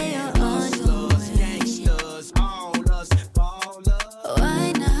say you're on your way? Gangsters, all us, ballers.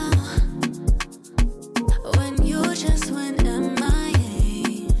 Why now? When you just went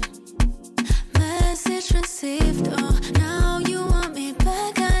MIA. Message received. Oh, now you want me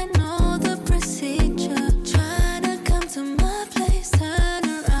back. I know the procedure. Try to come to my place. Turn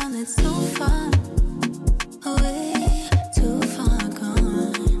around. It's so far away. Too far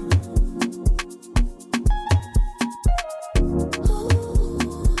gone.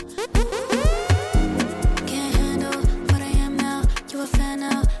 Can't handle what I am now. You a fan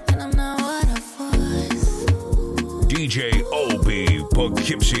now, and I'm not what I was. DJ Obi,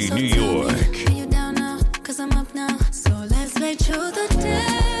 Poughkeepsie, New York. Are you down now? 'Cause I'm up now. So let's make sure the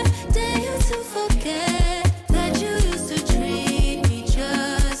day you to forget that you used to treat me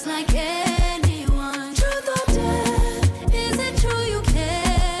just like anyone. Truth or dare, is it true you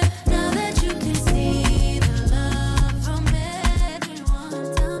care? Now that you can see the love from everyone.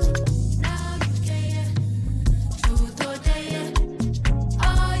 Tell me, now you care. Truth or dare,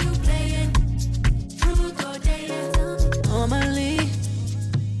 are you playing? Truth or dare, tell me. Normally,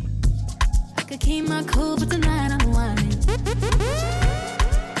 I could keep my cool, but tonight I'm whining.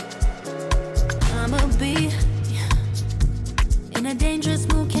 I'ma be in a dangerous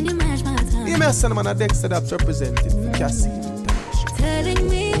mood. Can you match my time? Yeah, man, son, man, I then set up representing for Cassim Intl. Telling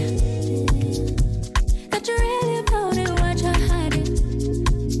me that you're really about it, what you're hiding.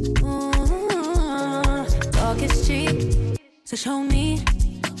 Talk is cheap,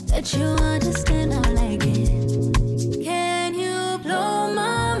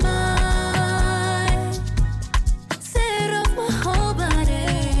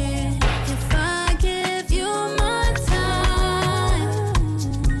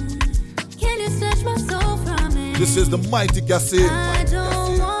 the mighty Cassim. I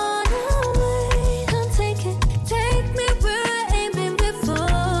don't wanna wait. Come take me where I ain't been before.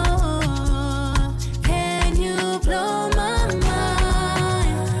 Can you blow my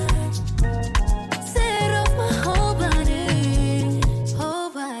mind? Set off my whole body.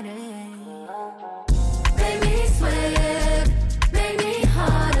 Make me sweat, make me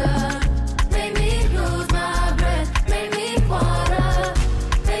harder, make me lose my breath, make me water,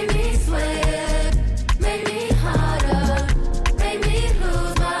 make me sweat, make me harder, make me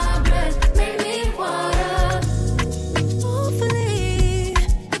lose my breath, make me water. Hopefully,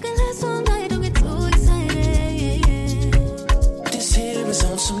 I can last all night, don't get too excited. This here is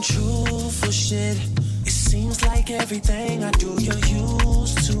on some truthful shit. It seems like everything I do, you're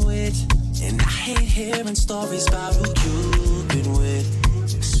used to it. And I hate hearing stories about who you've been with.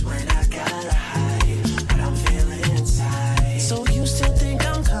 Just when I gotta hide what I'm feeling inside. So you still think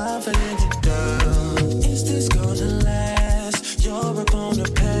I'm confident, girl? Is this gonna last? You're up on a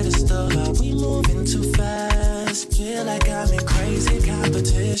pedestal, are we moving too fast? Feel like I'm in crazy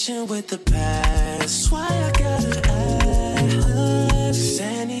competition with the past. That's why I gotta ask. Is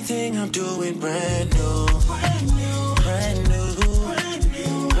anything I'm doing brand new? Brand new, brand new.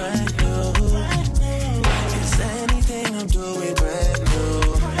 Is anything I'm doing brand new?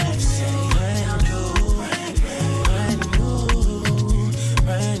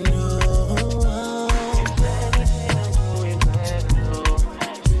 Brand new.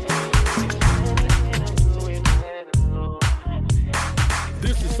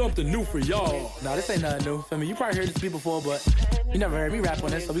 This is something new for y'all. Nah, this ain't nothing new. I mean, you probably heard this beat before, but you never heard me rap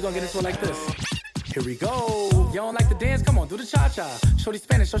on this, so we gonna get into it like this. Here we go. You don't like to dance? Come on, do the cha-cha. Shorty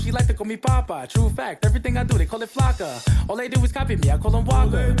Spanish, so she like to call me Papa. True fact, everything I do, they call it Flocka. All they do is copy me, I call them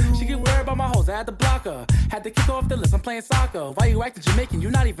Walker. She get worried about my hoes, I had to block her. Had to kick her off the list, I'm playing soccer. Why you acting Jamaican?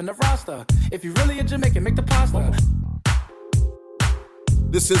 You're not even a roster. If you really a Jamaican, make the pasta.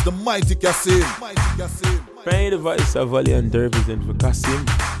 This is the mighty Cassim. Playing the voice of Valiant represent for Cassim.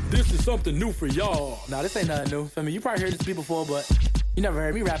 This is something new for y'all. Nah, this ain't nothing new. I mean, you probably heard this beat before, but you never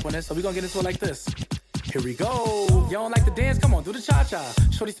heard me rap on this, so we gonna get into it like this. Here we go. You don't like to dance? Come on, do the cha-cha.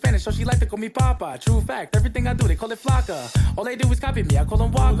 Shorty Spanish, so she like to call me Papa. True fact, everything I do, they call it Flocka. All they do is copy me, I call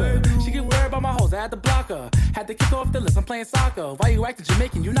them Walker. She get worried about my hoes, I had to block her. Had to kick her off the list, I'm playing soccer. Why you acting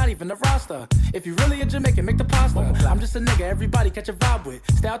Jamaican? You're not even a roster. If you really a Jamaican, make the pasta. I'm just a nigga, everybody catch a vibe with.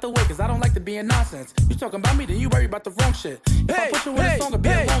 Stay out the way, cause I don't like to be in nonsense. You talking about me, then you worry about the wrong shit. If I put you in a song, it'll be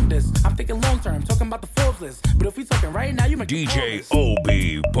a long this. I'm thinking long term, talking about the Forbes list. But if we talking right now, you make DJ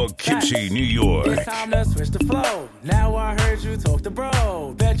OB, Poughkeepsie, New York. It's time to switch the flow. Now I heard you talk to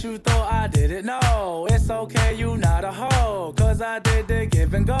bro. Bet you thought I didn't know. It's okay, you not a hoe. Cause I did the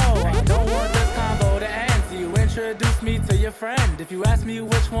give and go. I don't want this combo to end. You introduce me to your friend. If you ask me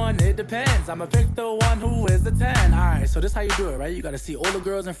which one, it depends. I'ma pick the one who is the 10. Alright, so this how you do it, right? You gotta see all the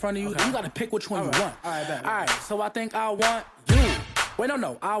girls in front of you. And you gotta pick which one you want. Alright, so I think I want you. Wait,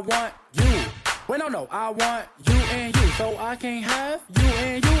 no, I want you. Wait, no, I want you and you. So I can't have you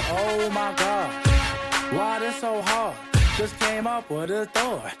and you. Oh my God. Why this so hard? Just came up with a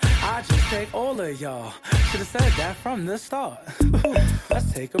thought. I just take all of y'all. Should've said that from the start.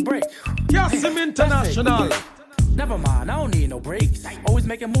 Let's take a break. Cassim International. Never mind, I don't need no breaks. Always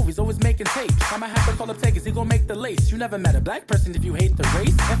making movies, always making tapes. I'ma have to call up takers, he gon' make the lace. You never met a black person if you hate the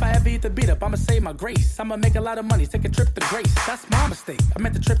race. If I ever eat the beat up, I'ma save my grace. I'ma make a lot of money, take a trip to Grace. That's my mistake, I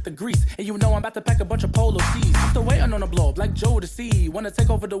meant the trip to Greece. And you know I'm about to pack a bunch of polo tees. I'm still waiting on the blow up like Joe to see. Wanna take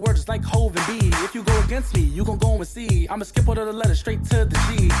over the world just like Hov and B. If you go against me, you gon' go and see. I'ma skip all of the letters straight to the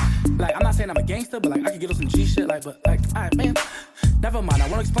G. Like, I'm not saying I'm a gangster, but like, I can get on some G shit. Like, but like, alright, man. Never mind, I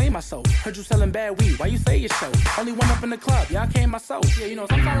wanna explain myself. Heard you selling bad weed, why you say your show? Only one up in the club, yeah, I came myself. Yeah, you know,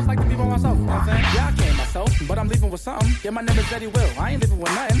 sometimes I like to be by myself, you know what I'm saying? Yeah, I came myself, but I'm leaving with something. Yeah, my name is Eddie Will, I ain't leaving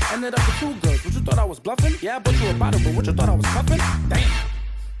with nothing. Ended up with 2 girls, what you thought I was bluffing? Yeah, I bought you a bottle, but what you thought I was cuffing? Damn. I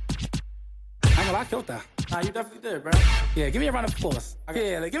ain't gonna lie, I killed that. Nah, you definitely did, bro. Yeah, give me a round of applause.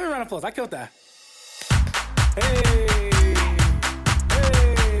 Yeah, like, give me a round of applause, I killed that. Hey.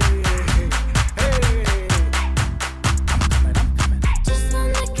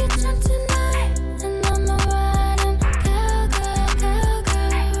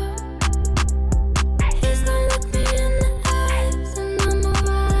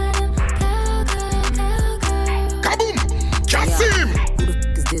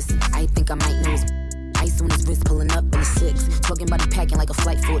 Talking about he packing like a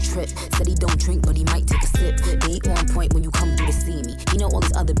flight for a trip. Said he don't drink, but he might take a sip. They ain't on point when you come through to see me. You know all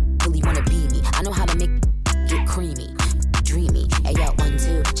these other really wanna be me. I know how to make get creamy, dreamy. Hey yo, 1,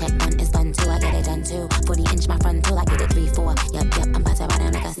 2, check 1 is fun too. I get it done too. 40-inch my front till I get it 3, 4. Yup, I'm about to ride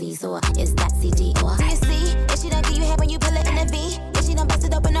down like a seesaw. Is that CG or? Do you see? If she don't give you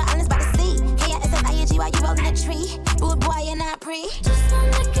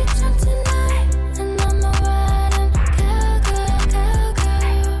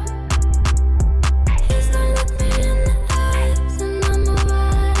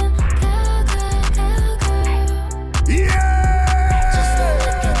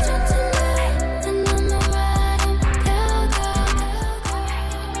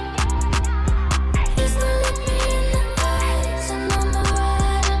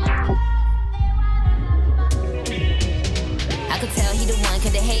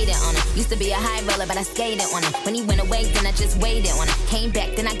to be a high roller, but I skated on him. When he went away, then I just waited on him. Came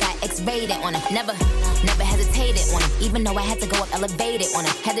back, then I got X-rated on him. Never hesitated on him. Even though I had to go up elevated on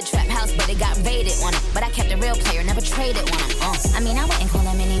him. Had the trap house, but it got raided on him. But I kept a real player, never traded on him. I mean, I wouldn't call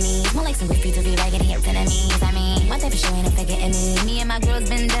him enemies. More like some graffiti to be raggedy hits enemies. I mean, one type of show ain't a figure in me. Me and my girls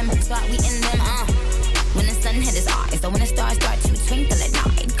been them, start we in them, When the sun hit his eyes, so when the stars start to twinkle at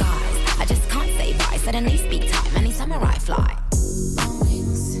night, guys, I just can't say bye. Suddenly speak time, many samurai fly.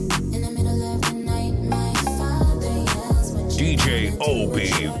 DJ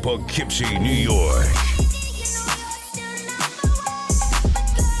Obi, Poughkeepsie, New York.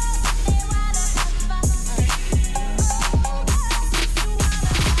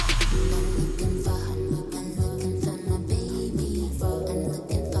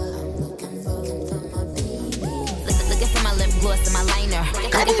 Looking for my lip gloss and my liner.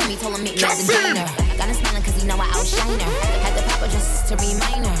 Looking for me, told him meet me at the diner. Got him smiling cause he know I outshine her. Had to pop her just to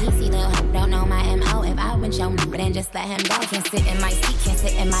remind her. Easy though, don't know my MO. If I went your number, then just let him go. Can't sit in my seat, can't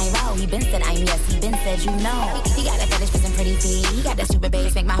sit in my row. He been said I'm yes, he been said you know. He got a fetish for some pretty feet. He got that super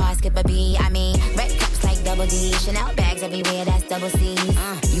bass, make my heart skip a beat. I mean, red cups like double D. Chanel bags everywhere, that's double C's.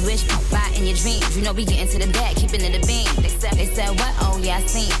 You wish right in your dreams. You know we get into the bag, keeping it a beam. They said what? Oh yeah, I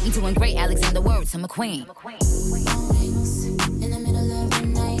seen. You doing great, Alexander Words, I'm a queen.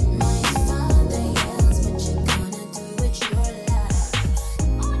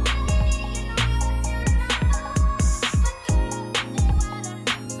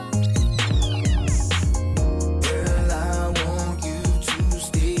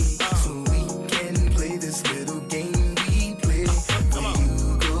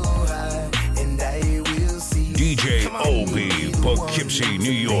 DJ Obi, Poughkeepsie,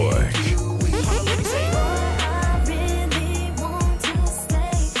 New York.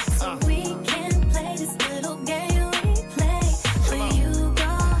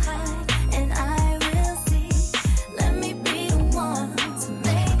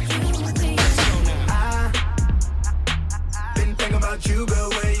 You, girl,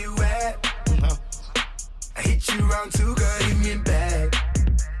 where you at? I hit you round two, girl, hit me back.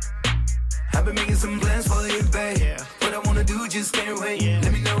 I've been making some plans for you, babe. What I wanna do, just can't wait.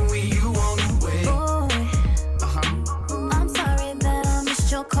 Let me know when you on the way. Boy, I'm sorry that I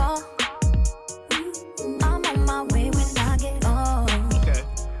missed your call. I'm on my way when I get home.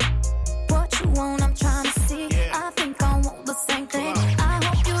 What you want, I'm trying to see. I think I want the same thing. I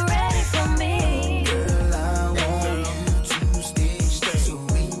hope you're ready for me. Girl, I want you to stay so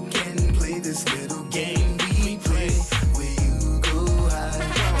we can play this little game we play. Where you go high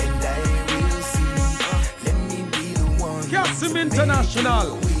and I will see. Let me be the one. Cassim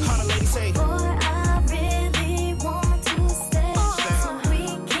International.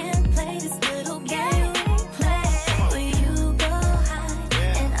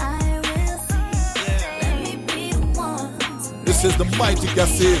 This is the mighty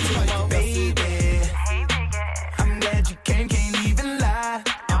Cassim. Baby, I'm glad you came, can't even lie.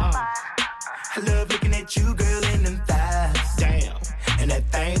 I love looking at you, girl, in them thighs. Damn, and that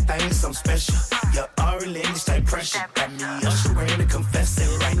thing's something special. Your orange type pressure got me ushering to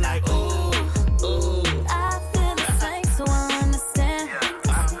confessing right now. Ooh, ooh. I feel the same, so I understand.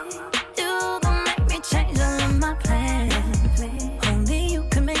 You gon' make me change all of my plans. Only you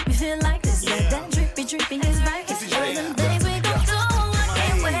can make me feel like this. Like that drippy is right.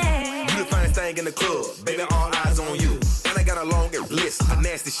 Thing in the club, baby, all eyes on you. And I got a long list of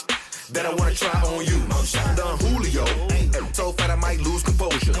nasty shit that I wanna try on you. Done Julio, so fat I might lose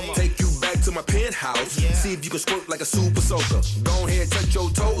composure. Take you back to my penthouse, see if you can squirt like a super soaker. Go ahead, touch your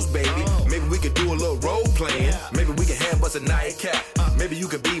toes, baby. Maybe we could do a little role playing. Maybe we can have us a nightcap. Maybe you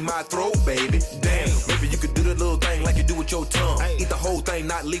could be my throat, baby. Damn, maybe you could do the little thing like you do with your tongue. Eat the whole thing,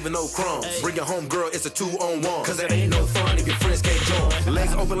 not leaving no crumbs. Bring your home, girl, it's a 2-on-1. Cause it ain't no fun if your friends can't join.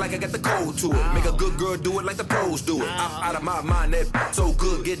 Legs open like I got the code to it. Make a good girl do it like the pros do it. Out of my mind, that so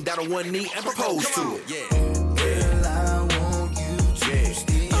good, getting down on one knee and propose to it. Yeah. Girl, I want you to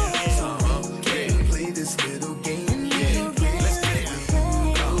stay. So we can play this little game. Let's get it.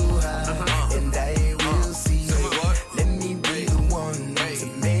 Go high, and I will see. Let me be the one to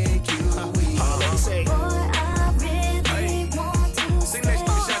make you weak. Boy, I really want to stay.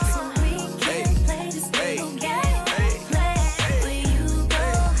 So we can play this little game. Where you go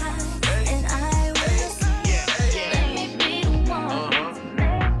high, and I will see. Let me be the one.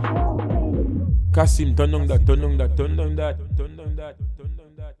 Cassim, turn on that, turn on that, turn on that, turn on that.